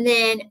 And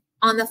then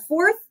on the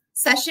fourth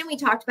session, we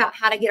talked about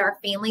how to get our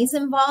families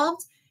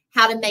involved,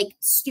 how to make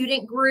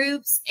student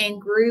groups and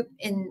group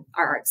in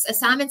our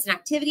assignments and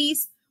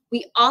activities.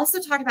 We also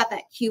talked about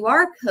that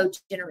QR code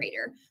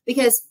generator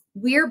because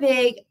we're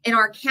big in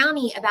our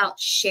county about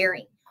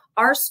sharing.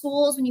 our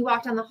schools, when you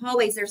walk down the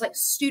hallways, there's like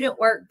student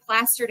work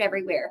plastered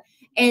everywhere.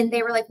 And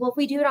they were like, well, if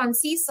we do it on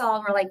Seesaw,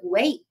 and we're like,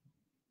 wait,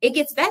 it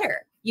gets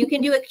better. You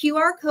can do a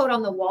QR code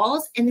on the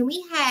walls. And then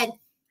we had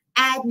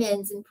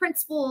admins and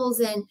principals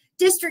and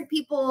district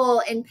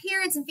people and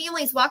parents and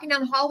families walking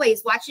down the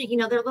hallways watching, you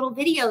know, their little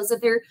videos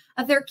of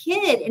their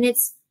kid. And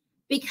it's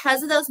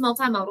because of those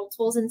multimodal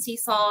tools in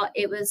Seesaw,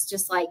 it was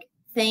just like,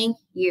 thank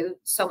you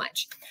so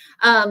much.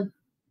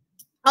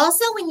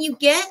 Also, when you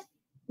get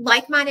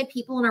like-minded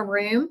people in a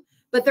room,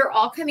 but they're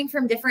all coming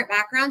from different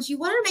backgrounds, you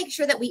want to make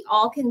sure that we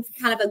all can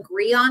kind of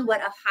agree on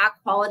what a high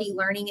quality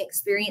learning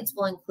experience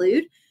will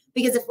include.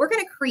 Because if we're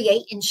going to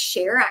create and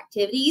share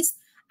activities,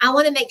 I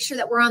want to make sure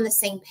that we're on the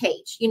same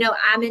page. You know,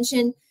 I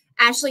mentioned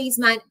Ashley's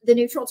the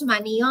neutral to my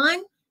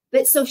neon,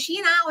 but so she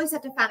and I always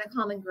have to find a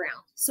common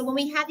ground. So when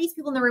we have these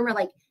people in the room, we're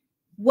like,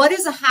 what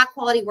does a high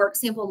quality work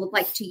sample look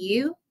like to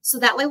you? So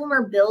that way, when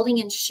we're building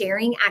and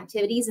sharing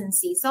activities in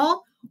Seesaw,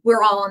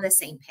 we're all on the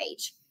same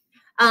page.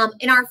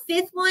 In our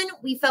fifth one,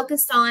 we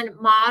focused on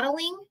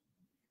modeling.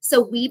 So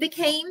we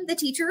became the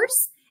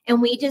teachers and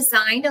we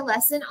designed a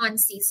lesson on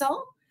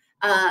Seesaw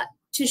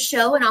to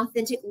show an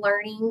authentic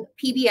learning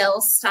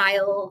PBL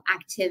style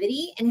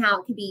activity and how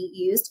it could be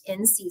used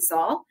in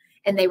Seesaw.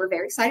 And they were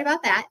very excited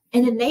about that.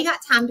 And then they got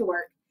time to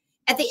work.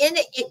 At the end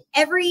of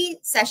every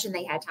session,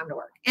 they had time to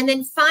work. And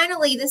then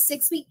finally, the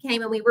 6th week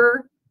came and we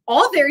were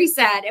all very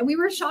sad. And we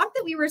were shocked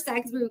that we were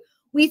sad because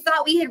we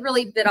thought we had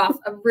really bit off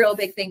a real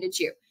big thing to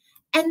chew.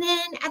 And then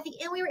at the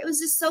end, it was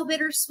just so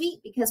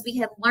bittersweet because we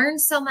had learned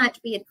so much.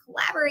 We had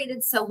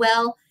collaborated so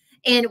well.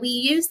 And we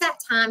used that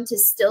time to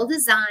still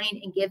design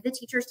and give the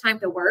teachers time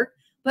to work,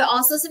 but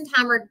also some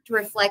time to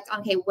reflect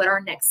on, okay, what are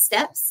our next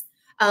steps?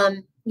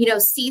 You know,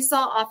 Seesaw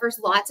offers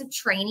lots of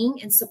training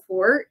and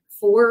support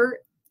for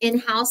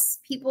in-house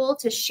people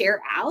to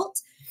share out.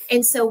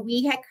 And so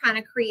we had kind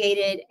of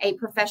created a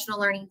professional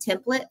learning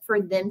template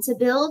for them to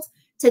build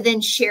to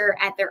then share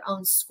at their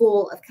own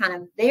school of kind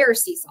of their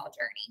Seesaw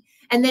journey.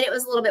 And then it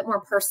was a little bit more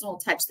personal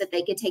touch that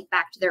they could take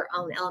back to their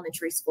own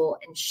elementary school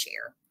and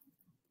share.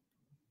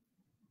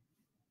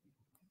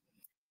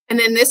 And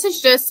then this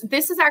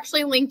is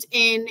actually linked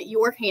in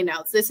your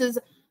handouts. This is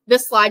the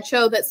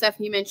slideshow that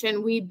Stephanie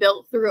mentioned we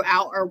built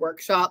throughout our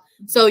workshop.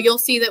 So you'll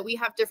see that we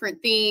have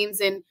different themes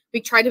and we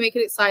tried to make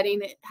it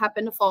exciting. It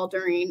happened to fall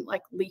during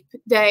like leap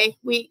day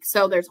week.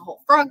 So there's a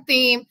whole frog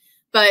theme,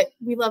 but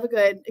we love a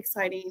good,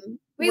 exciting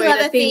way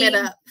to theme it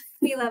up.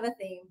 We love a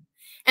theme.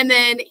 And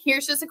then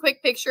here's just a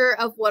quick picture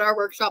of what our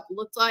workshop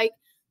looked like.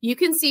 You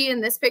can see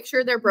in this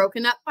picture, they're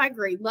broken up by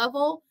grade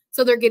level.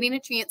 So they're getting a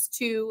chance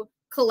to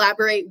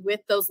collaborate with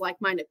those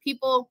like-minded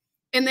people.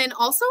 And then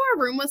also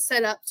our room was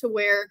set up to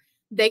where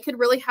they could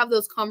really have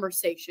those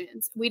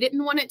conversations. We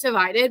didn't want it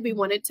divided. We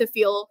wanted to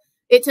feel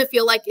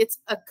like it's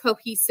a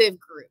cohesive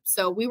group.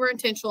 So we were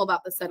intentional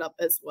about the setup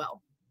as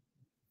well.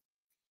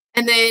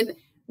 And then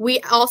we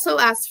also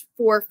asked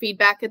for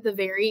feedback at the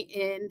very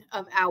end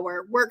of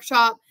our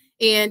workshop.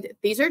 And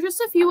these are just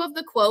a few of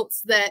the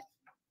quotes that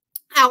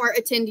our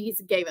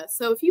attendees gave us.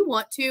 So if you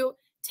want to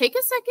take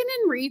a second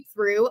and read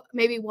through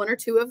maybe one or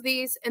two of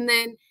these, and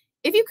then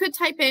if you could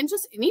type in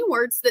just any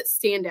words that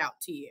stand out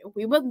to you.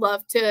 We would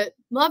love to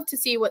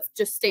see what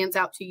just stands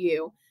out to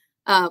you.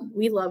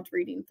 We loved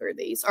reading through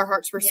these. Our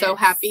hearts were so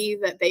happy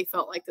that they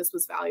felt like this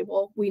was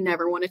valuable. We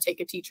never want to take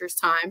a teacher's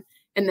time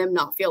and them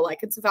not feel like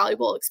it's a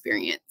valuable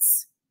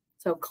experience.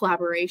 So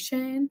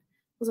collaboration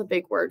was a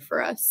big word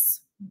for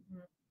us. Mm-hmm.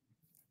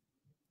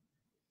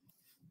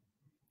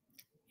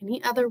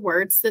 Any other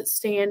words that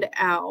stand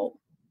out?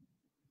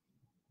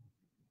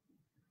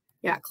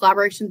 Yeah,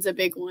 collaboration's a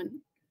big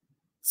one.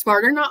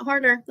 Smarter, not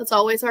harder. That's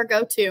always our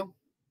go-to.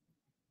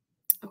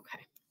 Okay.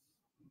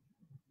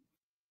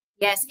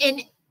 Yes,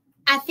 and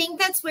I think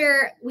that's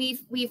where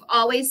we've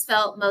always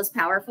felt most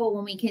powerful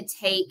when we can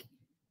take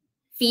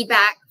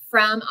feedback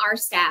from our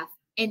staff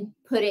and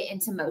put it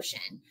into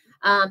motion.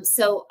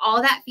 So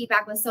all that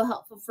feedback was so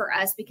helpful for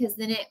us because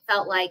then it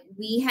felt like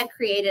we had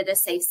created a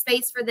safe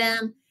space for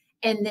them.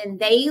 And then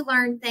they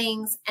learned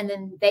things and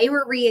then they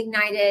were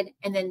reignited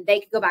and then they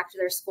could go back to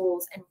their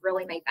schools and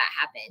really make that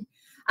happen.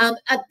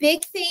 A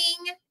big thing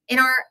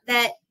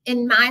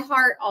in my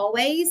heart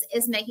always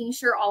is making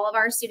sure all of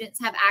our students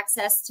have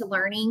access to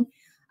learning.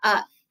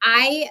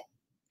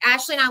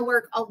 Ashley and I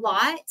work a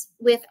lot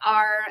with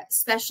our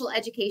special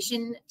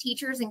education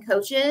teachers and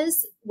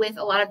coaches with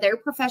a lot of their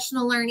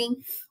professional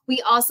learning.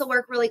 We also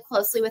work really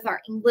closely with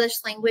our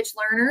English language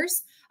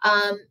learners.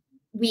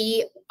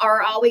 We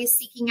are always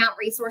seeking out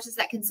resources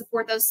that can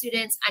support those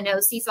students. I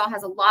know Seesaw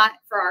has a lot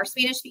for our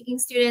Spanish speaking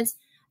students.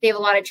 They have a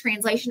lot of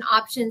translation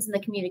options and the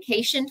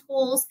communication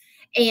tools.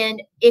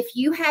 And if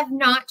you have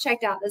not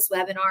checked out this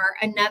webinar,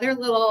 another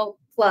little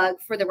plug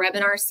for the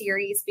webinar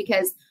series,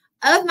 because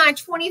of my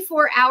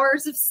 24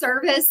 hours of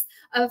service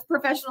of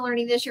professional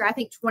learning this year, I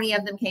think 20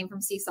 of them came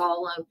from Seesaw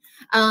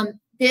alone.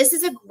 This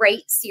is a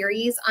great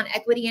series on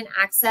equity and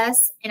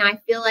access. And I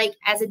feel like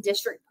as a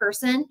district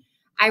person,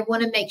 I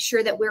want to make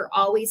sure that we're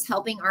always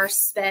helping our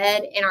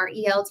SPED and our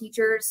EL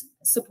teachers,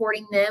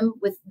 supporting them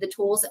with the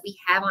tools that we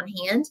have on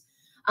hand.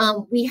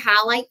 We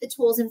highlight the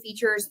tools and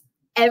features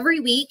every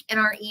week in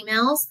our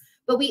emails,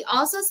 but we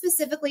also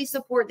specifically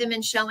support them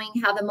in showing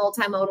how the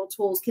multimodal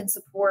tools can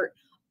support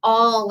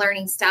all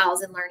learning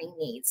styles and learning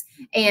needs.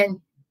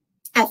 And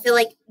I feel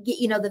like,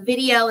 you know, the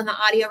video and the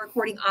audio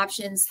recording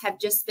options have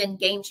just been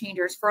game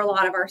changers for a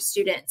lot of our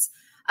students.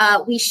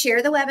 We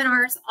share the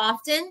webinars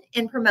often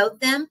and promote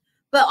them,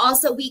 but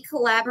also we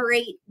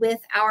collaborate with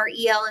our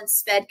EL and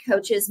SPED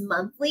coaches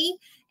monthly,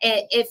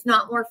 if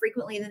not more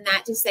frequently than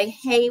that, to say,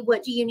 hey,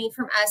 what do you need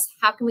from us?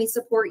 How can we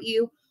support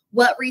you?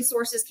 What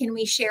resources can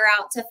we share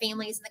out to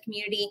families in the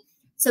community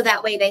so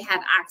that way they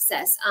have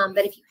access?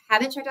 But if you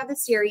haven't checked out the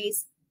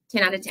series,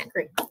 10 out of 10.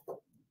 Great.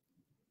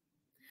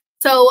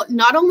 So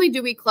not only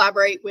do we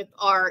collaborate with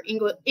our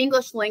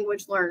English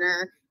language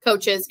learner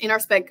coaches and our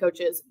SPED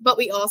coaches, but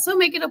we also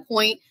make it a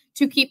point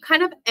to keep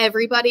kind of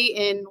everybody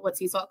in what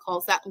Seesaw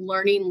calls that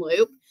learning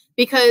loop,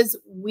 because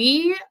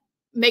we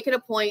make it a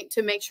point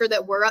to make sure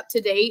that we're up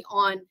to date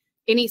on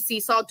any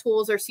Seesaw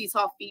tools or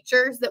Seesaw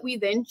features that we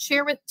then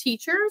share with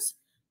teachers.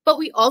 But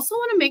we also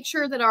want to make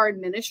sure that our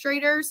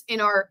administrators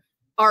and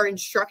our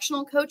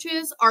instructional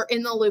coaches are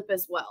in the loop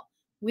as well.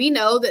 We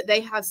know that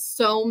they have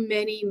so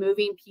many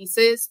moving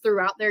pieces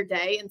throughout their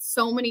day and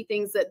so many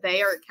things that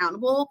they are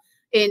accountable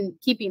in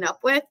keeping up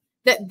with,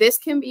 that this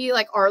can be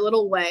like our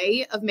little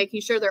way of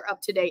making sure they're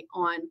up to date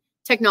on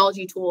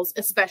technology tools,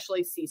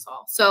 especially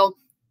Seesaw. So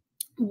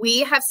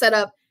we have set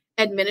up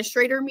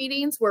administrator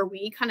meetings where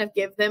we kind of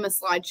give them a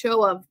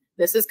slideshow of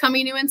this is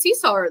coming new in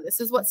Seesaw, or this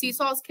is what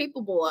Seesaw is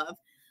capable of.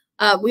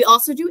 We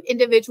also do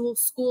individual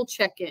school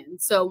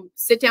check-ins. So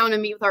sit down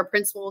and meet with our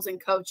principals and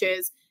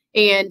coaches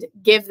and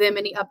give them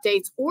any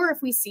updates. Or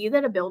if we see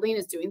that a building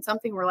is doing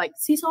something, we're like,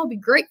 Seesaw would be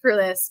great for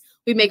this,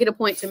 we make it a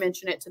point to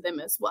mention it to them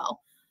as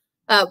well.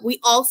 We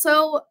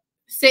also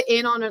sit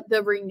in on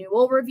the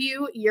renewal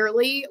review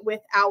yearly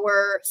with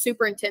our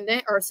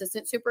superintendent or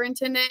assistant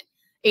superintendent,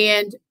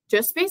 and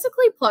just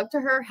basically plug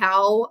to her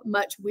how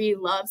much we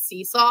love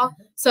Seesaw.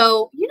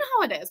 So you know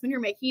how it is when you're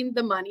making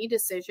the money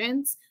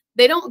decisions,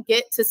 they don't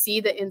get to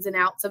see the ins and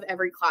outs of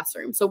every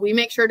classroom. So we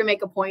make sure to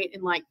make a point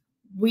in like,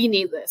 we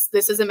need this.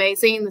 This is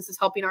amazing. This is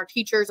helping our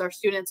teachers, our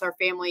students, our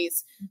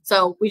families.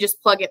 So we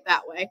just plug it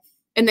that way.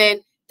 And then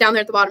down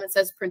there at the bottom, it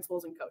says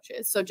principals and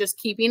coaches. So just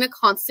keeping a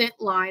constant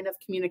line of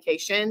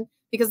communication,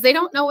 because they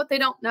don't know what they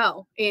don't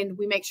know. And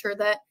we make sure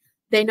that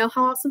they know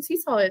how awesome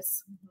Seesaw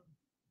is.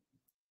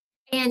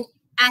 And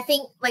I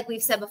think, like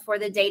we've said before,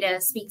 the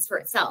data speaks for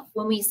itself.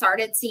 When we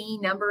started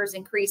seeing numbers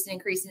increase and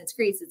increase and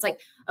increase, it's like,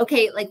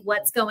 okay, like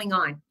what's going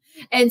on?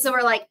 And so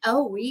we're like,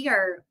 oh, we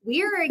are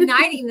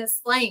igniting this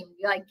flame.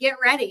 Like, get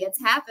ready. It's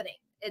happening.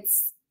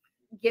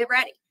 Get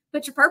ready.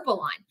 Put your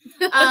purple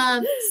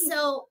on.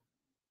 So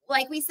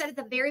like we said at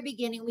the very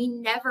beginning, we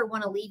never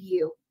want to leave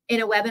you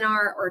in a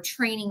webinar or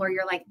training where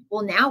you're like,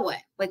 well, now what?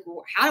 Like,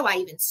 how do I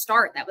even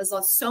start? That was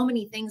so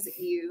many things that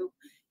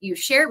you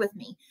shared with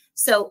me.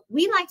 So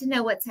we like to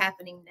know what's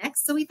happening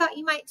next. So we thought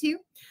you might too.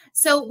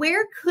 So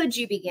where could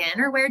you begin,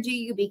 or where do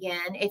you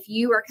begin if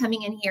you are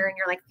coming in here and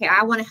you're like, okay,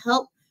 I want to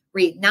help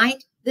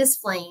reignite this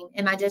flame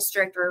in my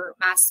district or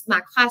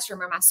my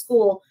classroom or my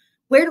school?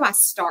 Where do I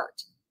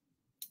start?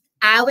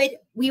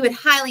 We would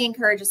highly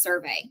encourage a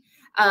survey.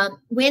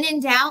 When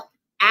in doubt,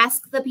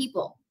 ask the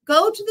people.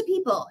 Go to the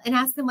people and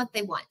ask them what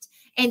they want,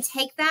 and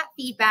take that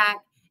feedback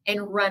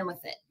and run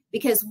with it.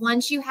 Because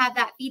once you have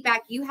that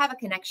feedback, you have a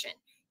connection.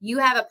 You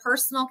have a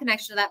personal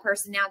connection to that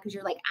person now, because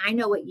you're like, I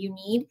know what you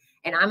need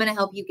and I'm going to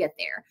help you get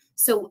there.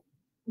 So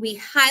we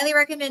highly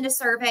recommend a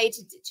survey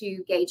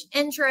to gauge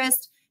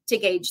interest, to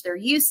gauge their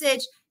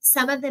usage.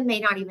 Some of them may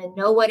not even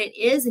know what it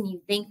is, and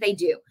you think they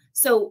do.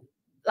 So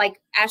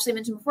like Ashley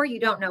mentioned before, you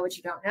don't know what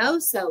you don't know.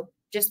 So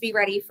just be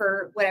ready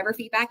for whatever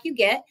feedback you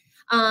get.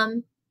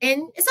 And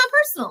it's not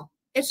personal.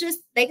 It's just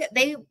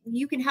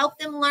you can help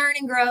them learn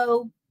and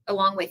grow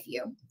along with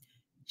you.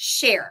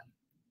 Share.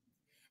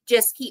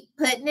 Just keep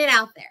putting it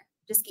out there.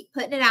 Just keep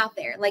putting it out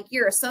there. Like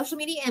you're a social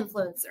media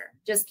influencer.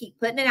 Just keep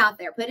putting it out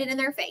there. Put it in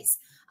their face.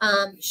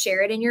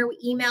 Share it in your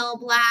email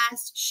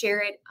blast. Share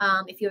it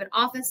if you have an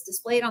office,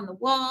 display it on the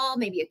wall,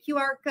 maybe a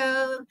QR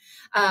code.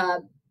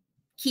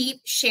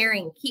 Keep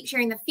sharing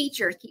the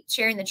features, keep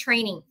sharing the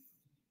training.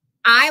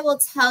 I will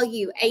tell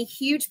you, a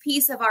huge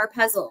piece of our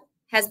puzzle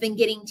has been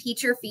getting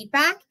teacher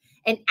feedback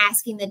and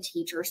asking the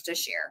teachers to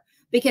share.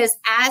 Because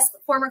as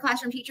former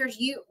classroom teachers,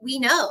 we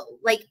know,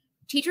 like,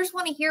 teachers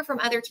want to hear from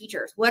other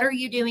teachers. What are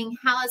you doing?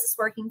 How is this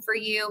working for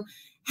you?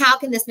 How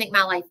can this make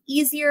my life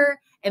easier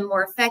and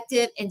more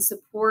effective and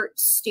support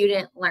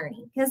student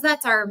learning? Because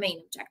that's our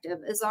main objective,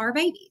 is our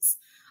babies.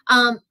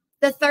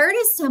 The third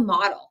is to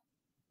model.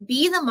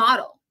 Be the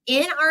model.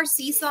 In our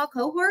Seesaw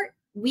cohort,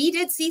 we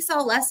did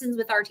Seesaw lessons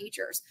with our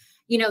teachers.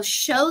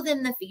 Show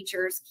them the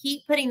features.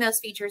 Keep putting those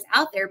features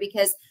out there,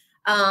 because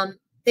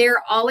there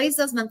are always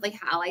those monthly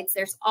highlights.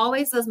 There's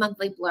always those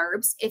monthly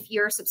blurbs. If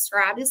you're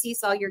subscribed to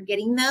Seesaw, you're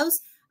getting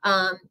those.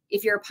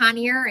 If you're a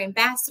pioneer,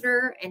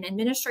 ambassador, and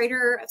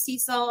administrator of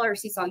Seesaw or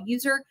Seesaw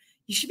user,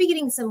 you should be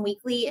getting some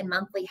weekly and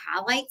monthly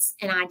highlights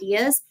and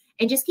ideas,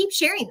 and just keep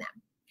sharing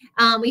them.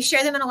 We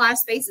share them in a lot of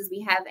spaces.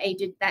 We have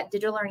that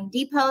digital learning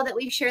depot that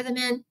we share them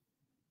in.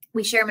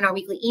 We share them in our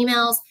weekly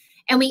emails.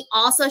 And we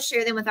also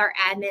share them with our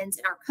admins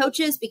and our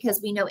coaches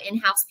because we know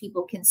in-house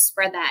people can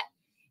spread that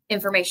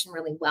information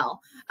really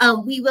well.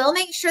 We will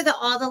make sure that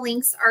all the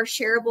links are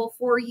shareable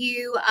for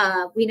you.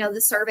 We know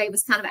the survey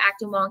was kind of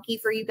acting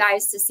wonky for you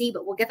guys to see,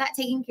 but we'll get that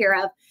taken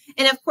care of.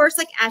 And of course,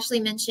 like Ashley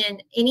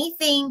mentioned,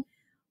 anything,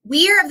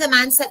 we are of the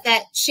mindset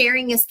that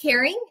sharing is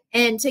caring,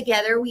 and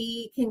together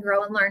we can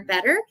grow and learn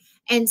better.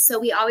 And so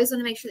we always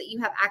want to make sure that you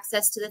have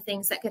access to the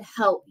things that could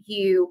help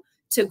you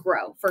to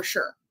grow for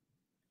sure.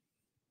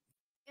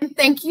 And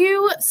thank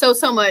you so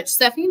much.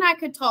 Stephanie and I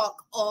could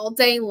talk all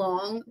day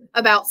long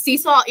about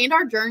Seesaw and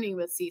our journey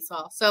with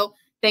Seesaw. So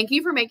thank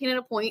you for making it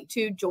a point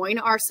to join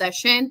our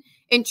session.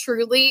 And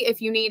truly,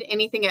 if you need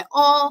anything at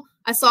all,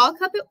 I saw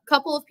a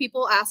couple of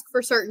people ask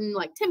for certain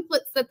like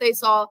templates that they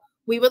saw.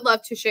 We would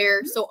love to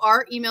share. So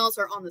our emails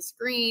are on the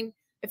screen.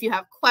 If you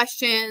have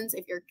questions,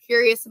 if you're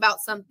curious about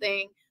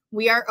something,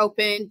 we are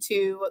open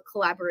to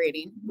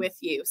collaborating with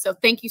you. So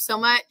thank you so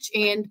much.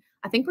 And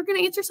I think we're going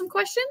to answer some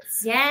questions.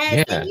 Yes,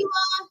 Yeah. thank you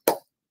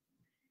all.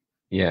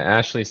 Yeah,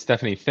 Ashley,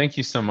 Stephanie, thank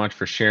you so much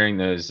for sharing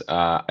those,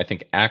 I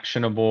think,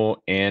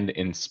 actionable and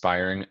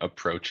inspiring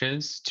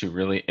approaches to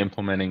really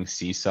implementing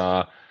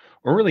Seesaw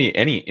or really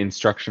any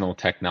instructional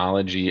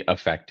technology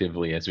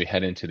effectively as we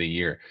head into the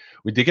year.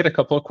 We did get a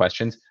couple of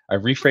questions. I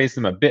rephrased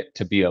them a bit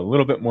to be a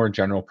little bit more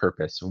general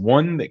purpose.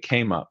 One that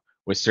came up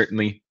was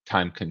certainly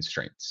time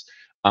constraints.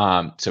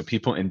 So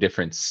people in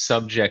different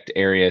subject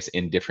areas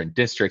in different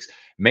districts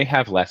may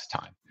have less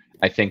time.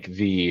 I think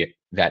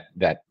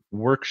that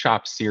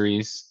workshop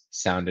series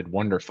sounded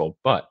wonderful,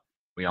 but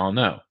we all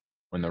know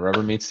when the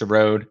rubber meets the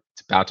road,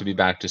 it's about to be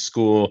back to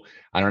school.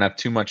 I don't have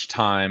too much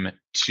time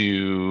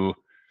to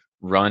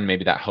run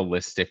maybe that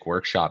holistic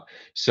workshop.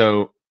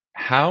 So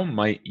how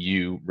might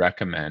you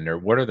recommend, or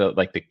what are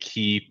the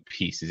key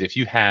pieces if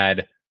you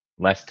had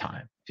less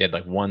time? If you had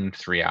like 1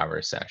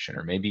 3-hour session,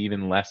 or maybe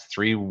even less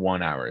 3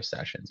 1-hour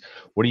sessions,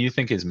 what do you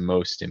think is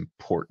most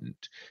important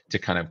to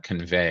kind of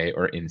convey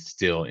or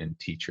instill in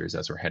teachers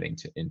as we're heading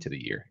into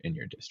the year in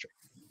your district?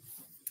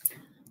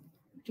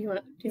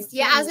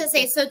 Yeah, I was going to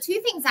say, so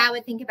 2 things I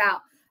would think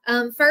about.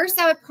 First,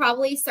 I would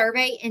probably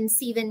survey and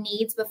see the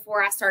needs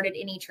before I started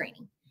any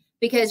training,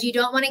 because you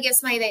don't want to give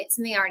somebody that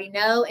something they already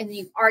know and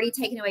you've already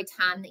taken away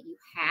time that you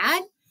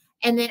had.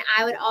 And then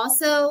I would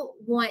also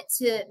want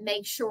to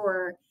make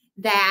sure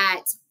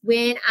that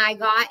when I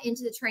got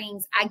into the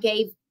trainings, I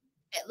gave,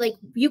 like,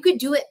 you could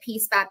do it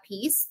piece by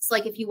piece. So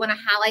like if you want to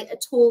highlight a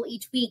tool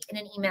each week in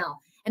an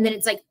email, and then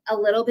it's like a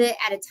little bit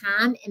at a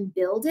time and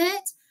build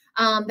it.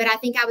 But I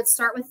think I would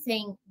start with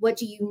saying, what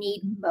do you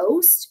need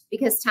most?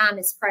 Because time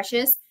is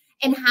precious,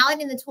 and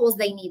highlighting the tools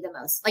they need the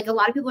most. Like a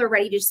lot of people are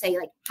ready to say,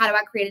 like, how do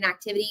I create an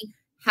activity?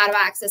 How do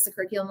I access the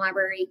curriculum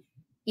library?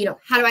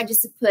 How do I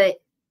just put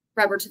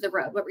rubber to the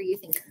road? What were you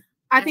thinking?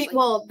 I think,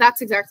 well,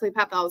 that's exactly the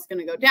path I was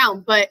going to go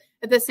down. But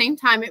at the same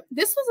time,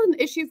 this was an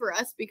issue for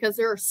us because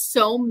there are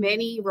so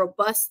many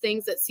robust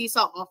things that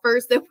Seesaw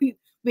offers that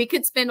we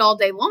could spend all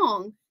day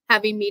long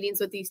having meetings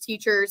with these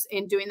teachers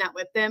and doing that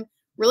with them.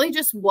 Really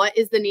just what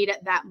is the need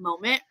at that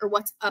moment, or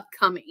what's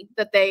upcoming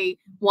that they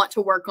want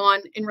to work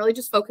on, and really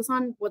just focus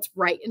on what's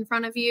right in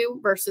front of you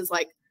versus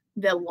like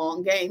the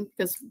long game.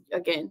 Because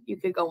again, you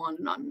could go on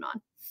and on and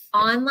on.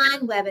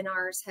 Online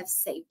webinars have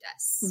saved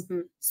us.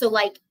 Mm-hmm. So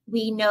like,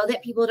 we know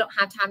that people don't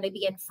have time to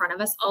be in front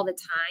of us all the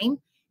time,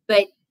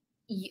 but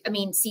I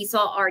mean,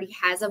 Seesaw already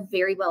has a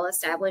very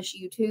well-established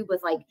YouTube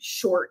with like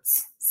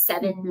shorts,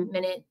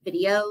 7-minute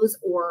videos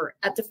or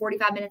up to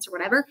 45 minutes or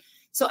whatever.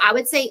 So I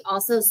would say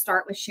also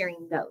start with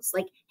sharing those.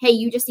 Like, hey,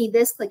 you just need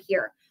this, click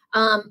here.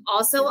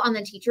 Also on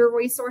the teacher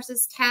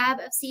resources tab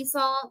of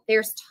Seesaw,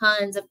 there's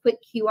tons of quick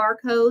QR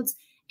codes,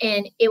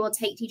 and it will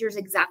take teachers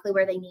exactly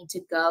where they need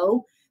to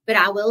go. But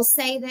I will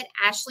say that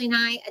Ashley and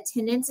I,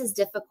 attendance is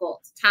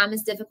difficult. Time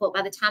is difficult.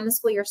 By the time the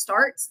school year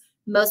starts,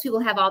 most people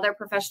have all their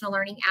professional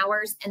learning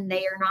hours and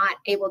they are not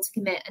able to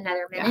commit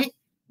another minute. Yeah.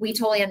 We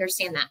totally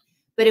understand that.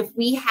 But if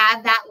we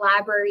have that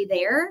library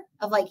there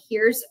of like,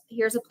 here's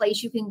a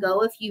place you can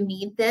go if you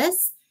need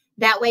this,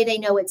 that way they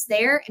know it's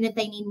there. And if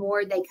they need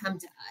more, they come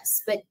to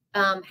us. But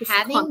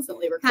having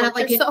kind of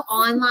like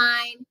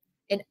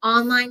an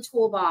online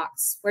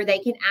toolbox where they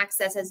can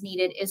access as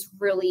needed is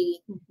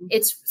really,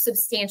 it's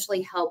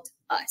substantially helped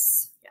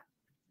us. Yeah.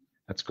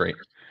 That's great.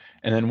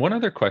 And then one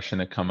other question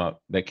that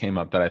came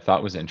up that I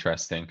thought was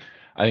interesting.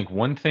 I think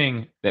one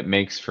thing that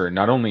makes for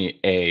not only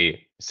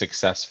a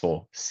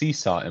successful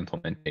Seesaw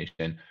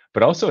implementation,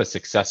 but also a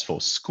successful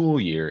school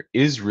year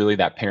is really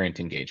that parent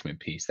engagement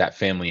piece, that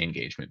family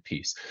engagement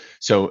piece.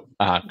 So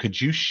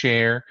could you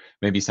share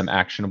maybe some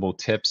actionable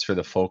tips for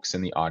the folks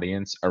in the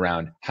audience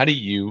around how do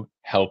you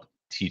help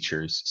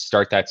teachers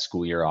start that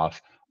school year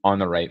off on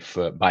the right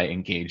foot by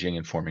engaging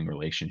and forming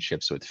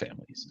relationships with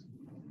families?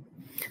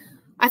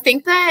 I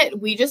think that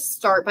we just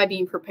start by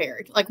being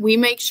prepared. Like, we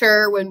make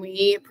sure when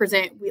we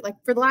present, like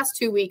for the last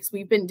 2 weeks,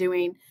 we've been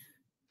doing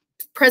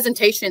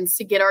presentations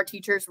to get our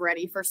teachers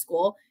ready for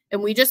school.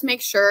 And we just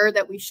make sure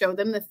that we show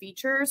them the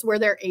features where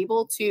they're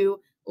able to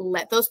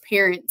let those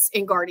parents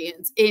and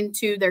guardians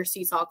into their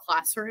Seesaw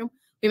classroom.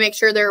 We make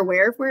sure they're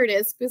aware of where it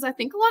is, because I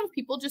think a lot of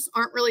people just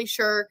aren't really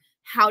sure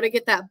how to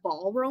get that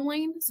ball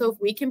rolling. So if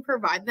we can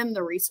provide them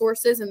the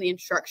resources and the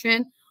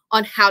instruction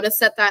on how to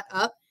set that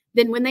up,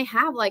 then when they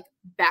have like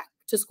back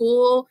to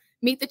school,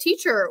 meet the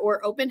teacher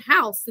or open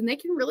house, then they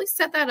can really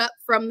set that up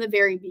from the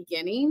very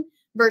beginning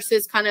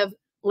versus kind of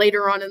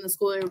later on in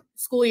the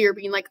school year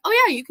being like,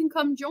 oh yeah, you can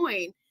come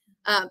join.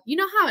 You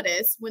know how it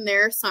is when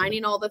they're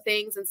signing all the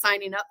things and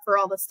signing up for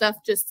all the stuff,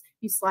 just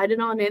you slide it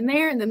on in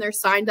there and then they're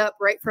signed up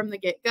right from the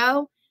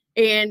get-go.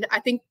 And I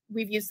think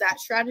we've used that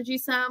strategy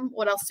some.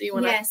 What else do you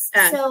want to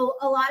add? So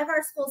a lot of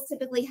our schools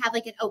typically have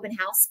like an open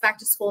house back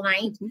to school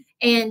night,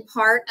 and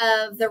part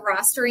of the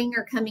rostering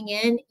or coming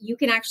in, you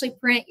can actually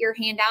print your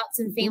handouts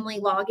and family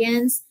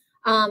logins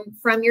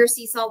from your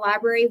Seesaw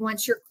library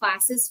once your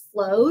classes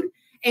flowed.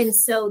 And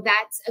so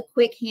that's a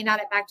quick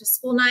handout at back to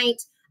school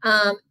night.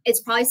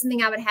 It's probably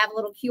something I would have a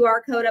little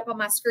QR code up on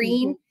my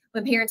screen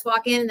when parents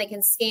walk in and they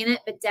can scan it,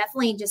 but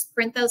definitely just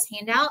print those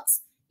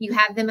handouts. You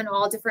have them in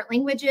all different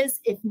languages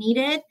if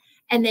needed,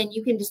 and then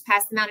you can just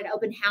pass them out at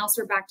open house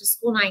or back to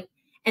school night.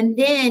 And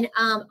then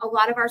a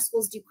lot of our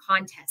schools do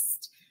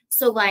contests.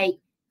 So like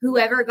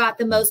whoever got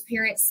the most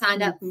parents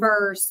signed up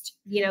first,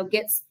 you know,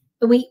 gets,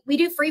 we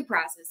do free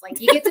prizes.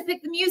 Like you get to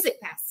pick the music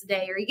pass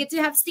today, or you get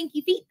to have Stinky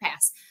Feet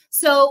pass.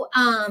 So,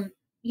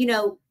 you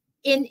know,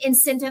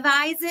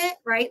 incentivize it,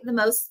 right?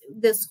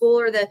 The school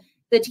or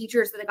the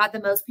teachers that got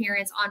the most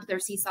parents onto their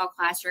Seesaw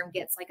classroom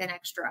gets like an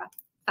extra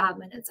 5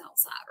 minutes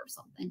outside or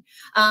something.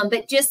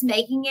 But just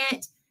making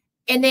it.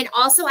 And then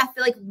also I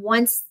feel like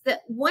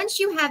once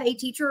you have a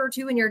teacher or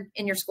two in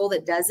your school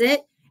that does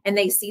it and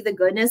they see the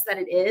goodness that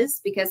it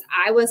is, because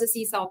I was a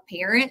Seesaw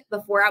parent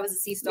before I was a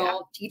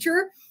Seesaw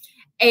teacher,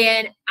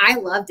 and I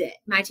loved it.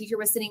 My teacher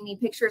was sending me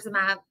pictures of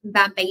my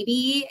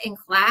baby in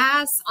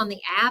class on the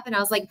app, and I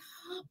was like,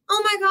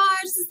 oh my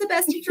gosh, this is the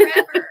best teacher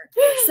ever.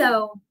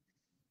 So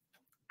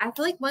I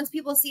feel like once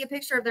people see a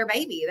picture of their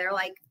baby, they're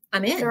like,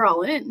 I'm in. They're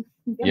all in.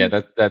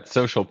 Yeah, that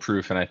social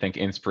proof, and I think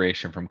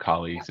inspiration from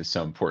colleagues is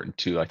so important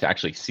too. Like to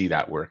actually see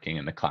that working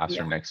in the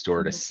classroom next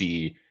door, to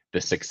see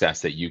the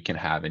success that you can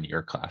have in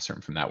your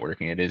classroom from that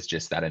working. It is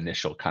just that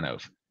initial kind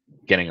of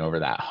getting over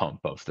that hump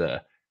of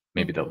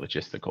maybe the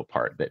logistical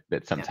part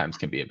that sometimes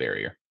can be a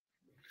barrier.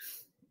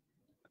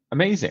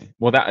 Amazing.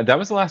 Well, that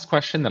was the last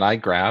question that I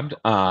grabbed.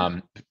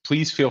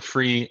 Please feel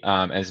free,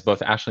 as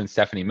both Ashley and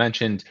Stephanie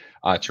mentioned,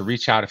 to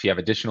reach out if you have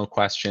additional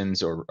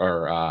questions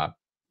or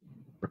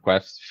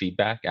request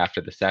feedback after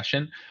the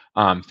session.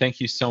 Thank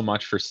you so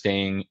much for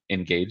staying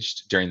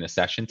engaged during the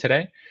session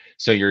today.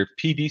 So your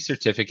PD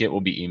certificate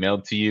will be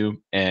emailed to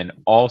you, and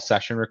all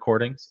session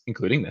recordings,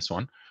 including this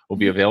one, will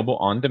be available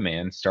on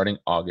demand starting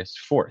August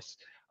 4th.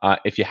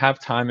 If you have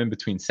time in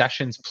between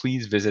sessions,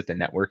 please visit the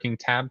networking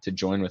tab to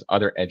join with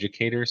other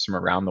educators from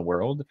around the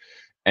world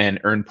and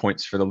earn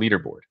points for the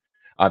leaderboard.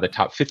 The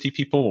top 50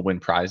 people will win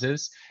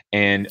prizes,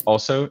 and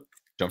also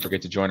don't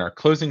forget to join our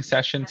closing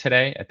session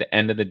today at the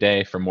end of the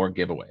day for more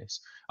giveaways.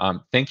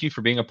 Thank you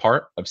for being a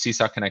part of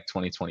Seesaw Connect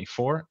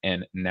 2024.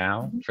 And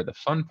now for the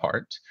fun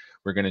part,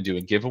 we're going to do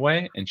a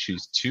giveaway and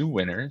choose 2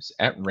 winners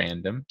at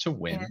random to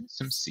win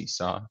some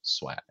Seesaw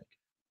swag.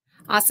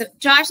 Awesome.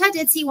 Josh, I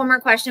did see one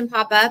more question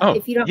pop up. Oh,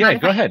 if you don't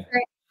mind, go ahead.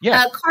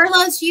 Yeah.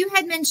 Carlos, you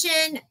had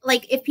mentioned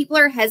like if people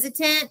are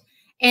hesitant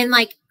and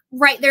like,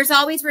 right, there's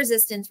always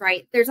resistance,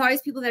 right? There's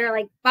always people that are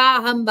like,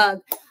 bah, humbug.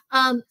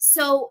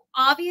 So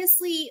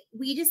obviously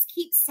we just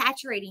keep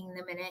saturating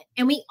them in it.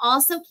 And we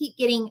also keep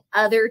getting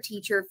other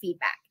teacher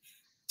feedback.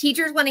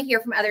 Teachers want to hear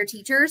from other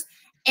teachers.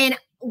 And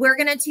we're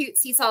going to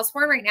Seesaw's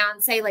horn right now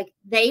and say like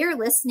they are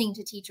listening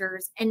to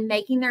teachers and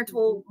making their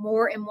tool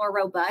more and more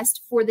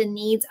robust for the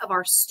needs of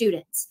our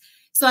students.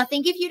 So I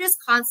think if you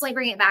just constantly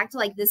bring it back to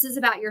like, this is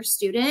about your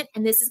student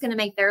and this is going to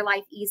make their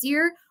life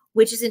easier,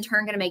 which is in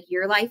turn going to make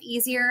your life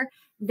easier,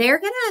 they're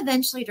going to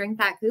eventually drink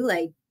that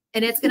Kool-Aid.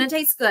 And it's going to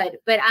taste good.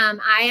 But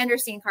I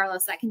understand,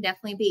 Carlos, that can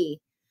definitely be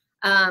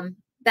the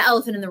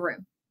elephant in the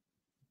room.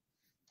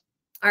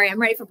 All right,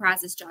 I'm ready for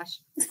prizes, Josh.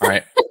 All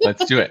right,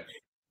 let's do it.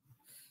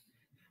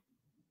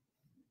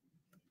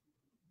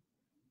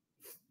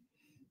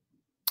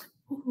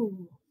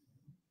 Ooh.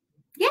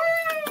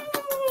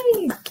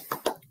 Yay!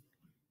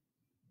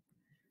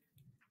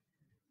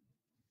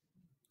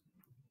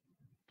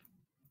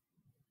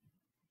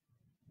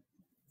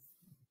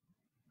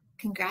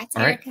 Congrats,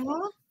 Erica.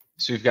 Right.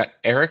 So we've got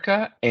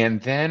Erica,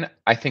 and then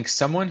I think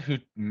someone who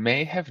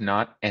may have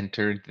not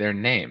entered their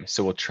name.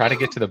 So we'll try to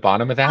get to the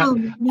bottom of that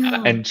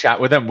and chat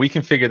with them. We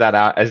can figure that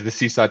out as the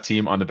Seesaw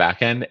team on the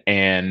back end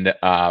and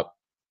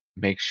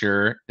make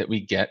sure that we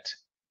get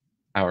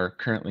our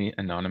currently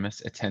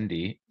anonymous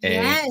attendee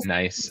a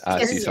nice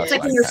Seesaw it's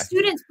like when your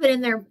students put in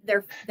their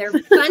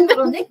fun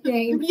little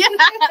nickname.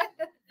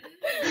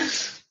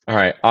 All All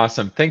right,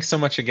 awesome. Thanks so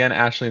much again,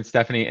 Ashley and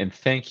Stephanie, and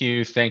thank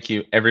you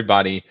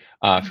everybody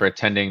for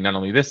attending not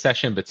only this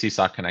session, but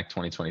Seesaw Connect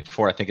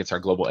 2024. I think it's our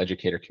global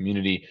educator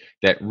community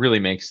that really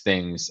makes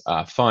things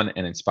fun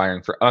and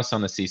inspiring for us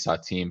on the Seesaw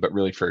team, but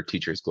really for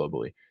teachers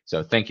globally.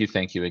 So thank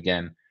you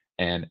again,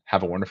 and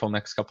have a wonderful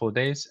next couple of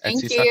days at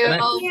Thank Seesaw you.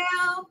 Connect. Thank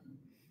you.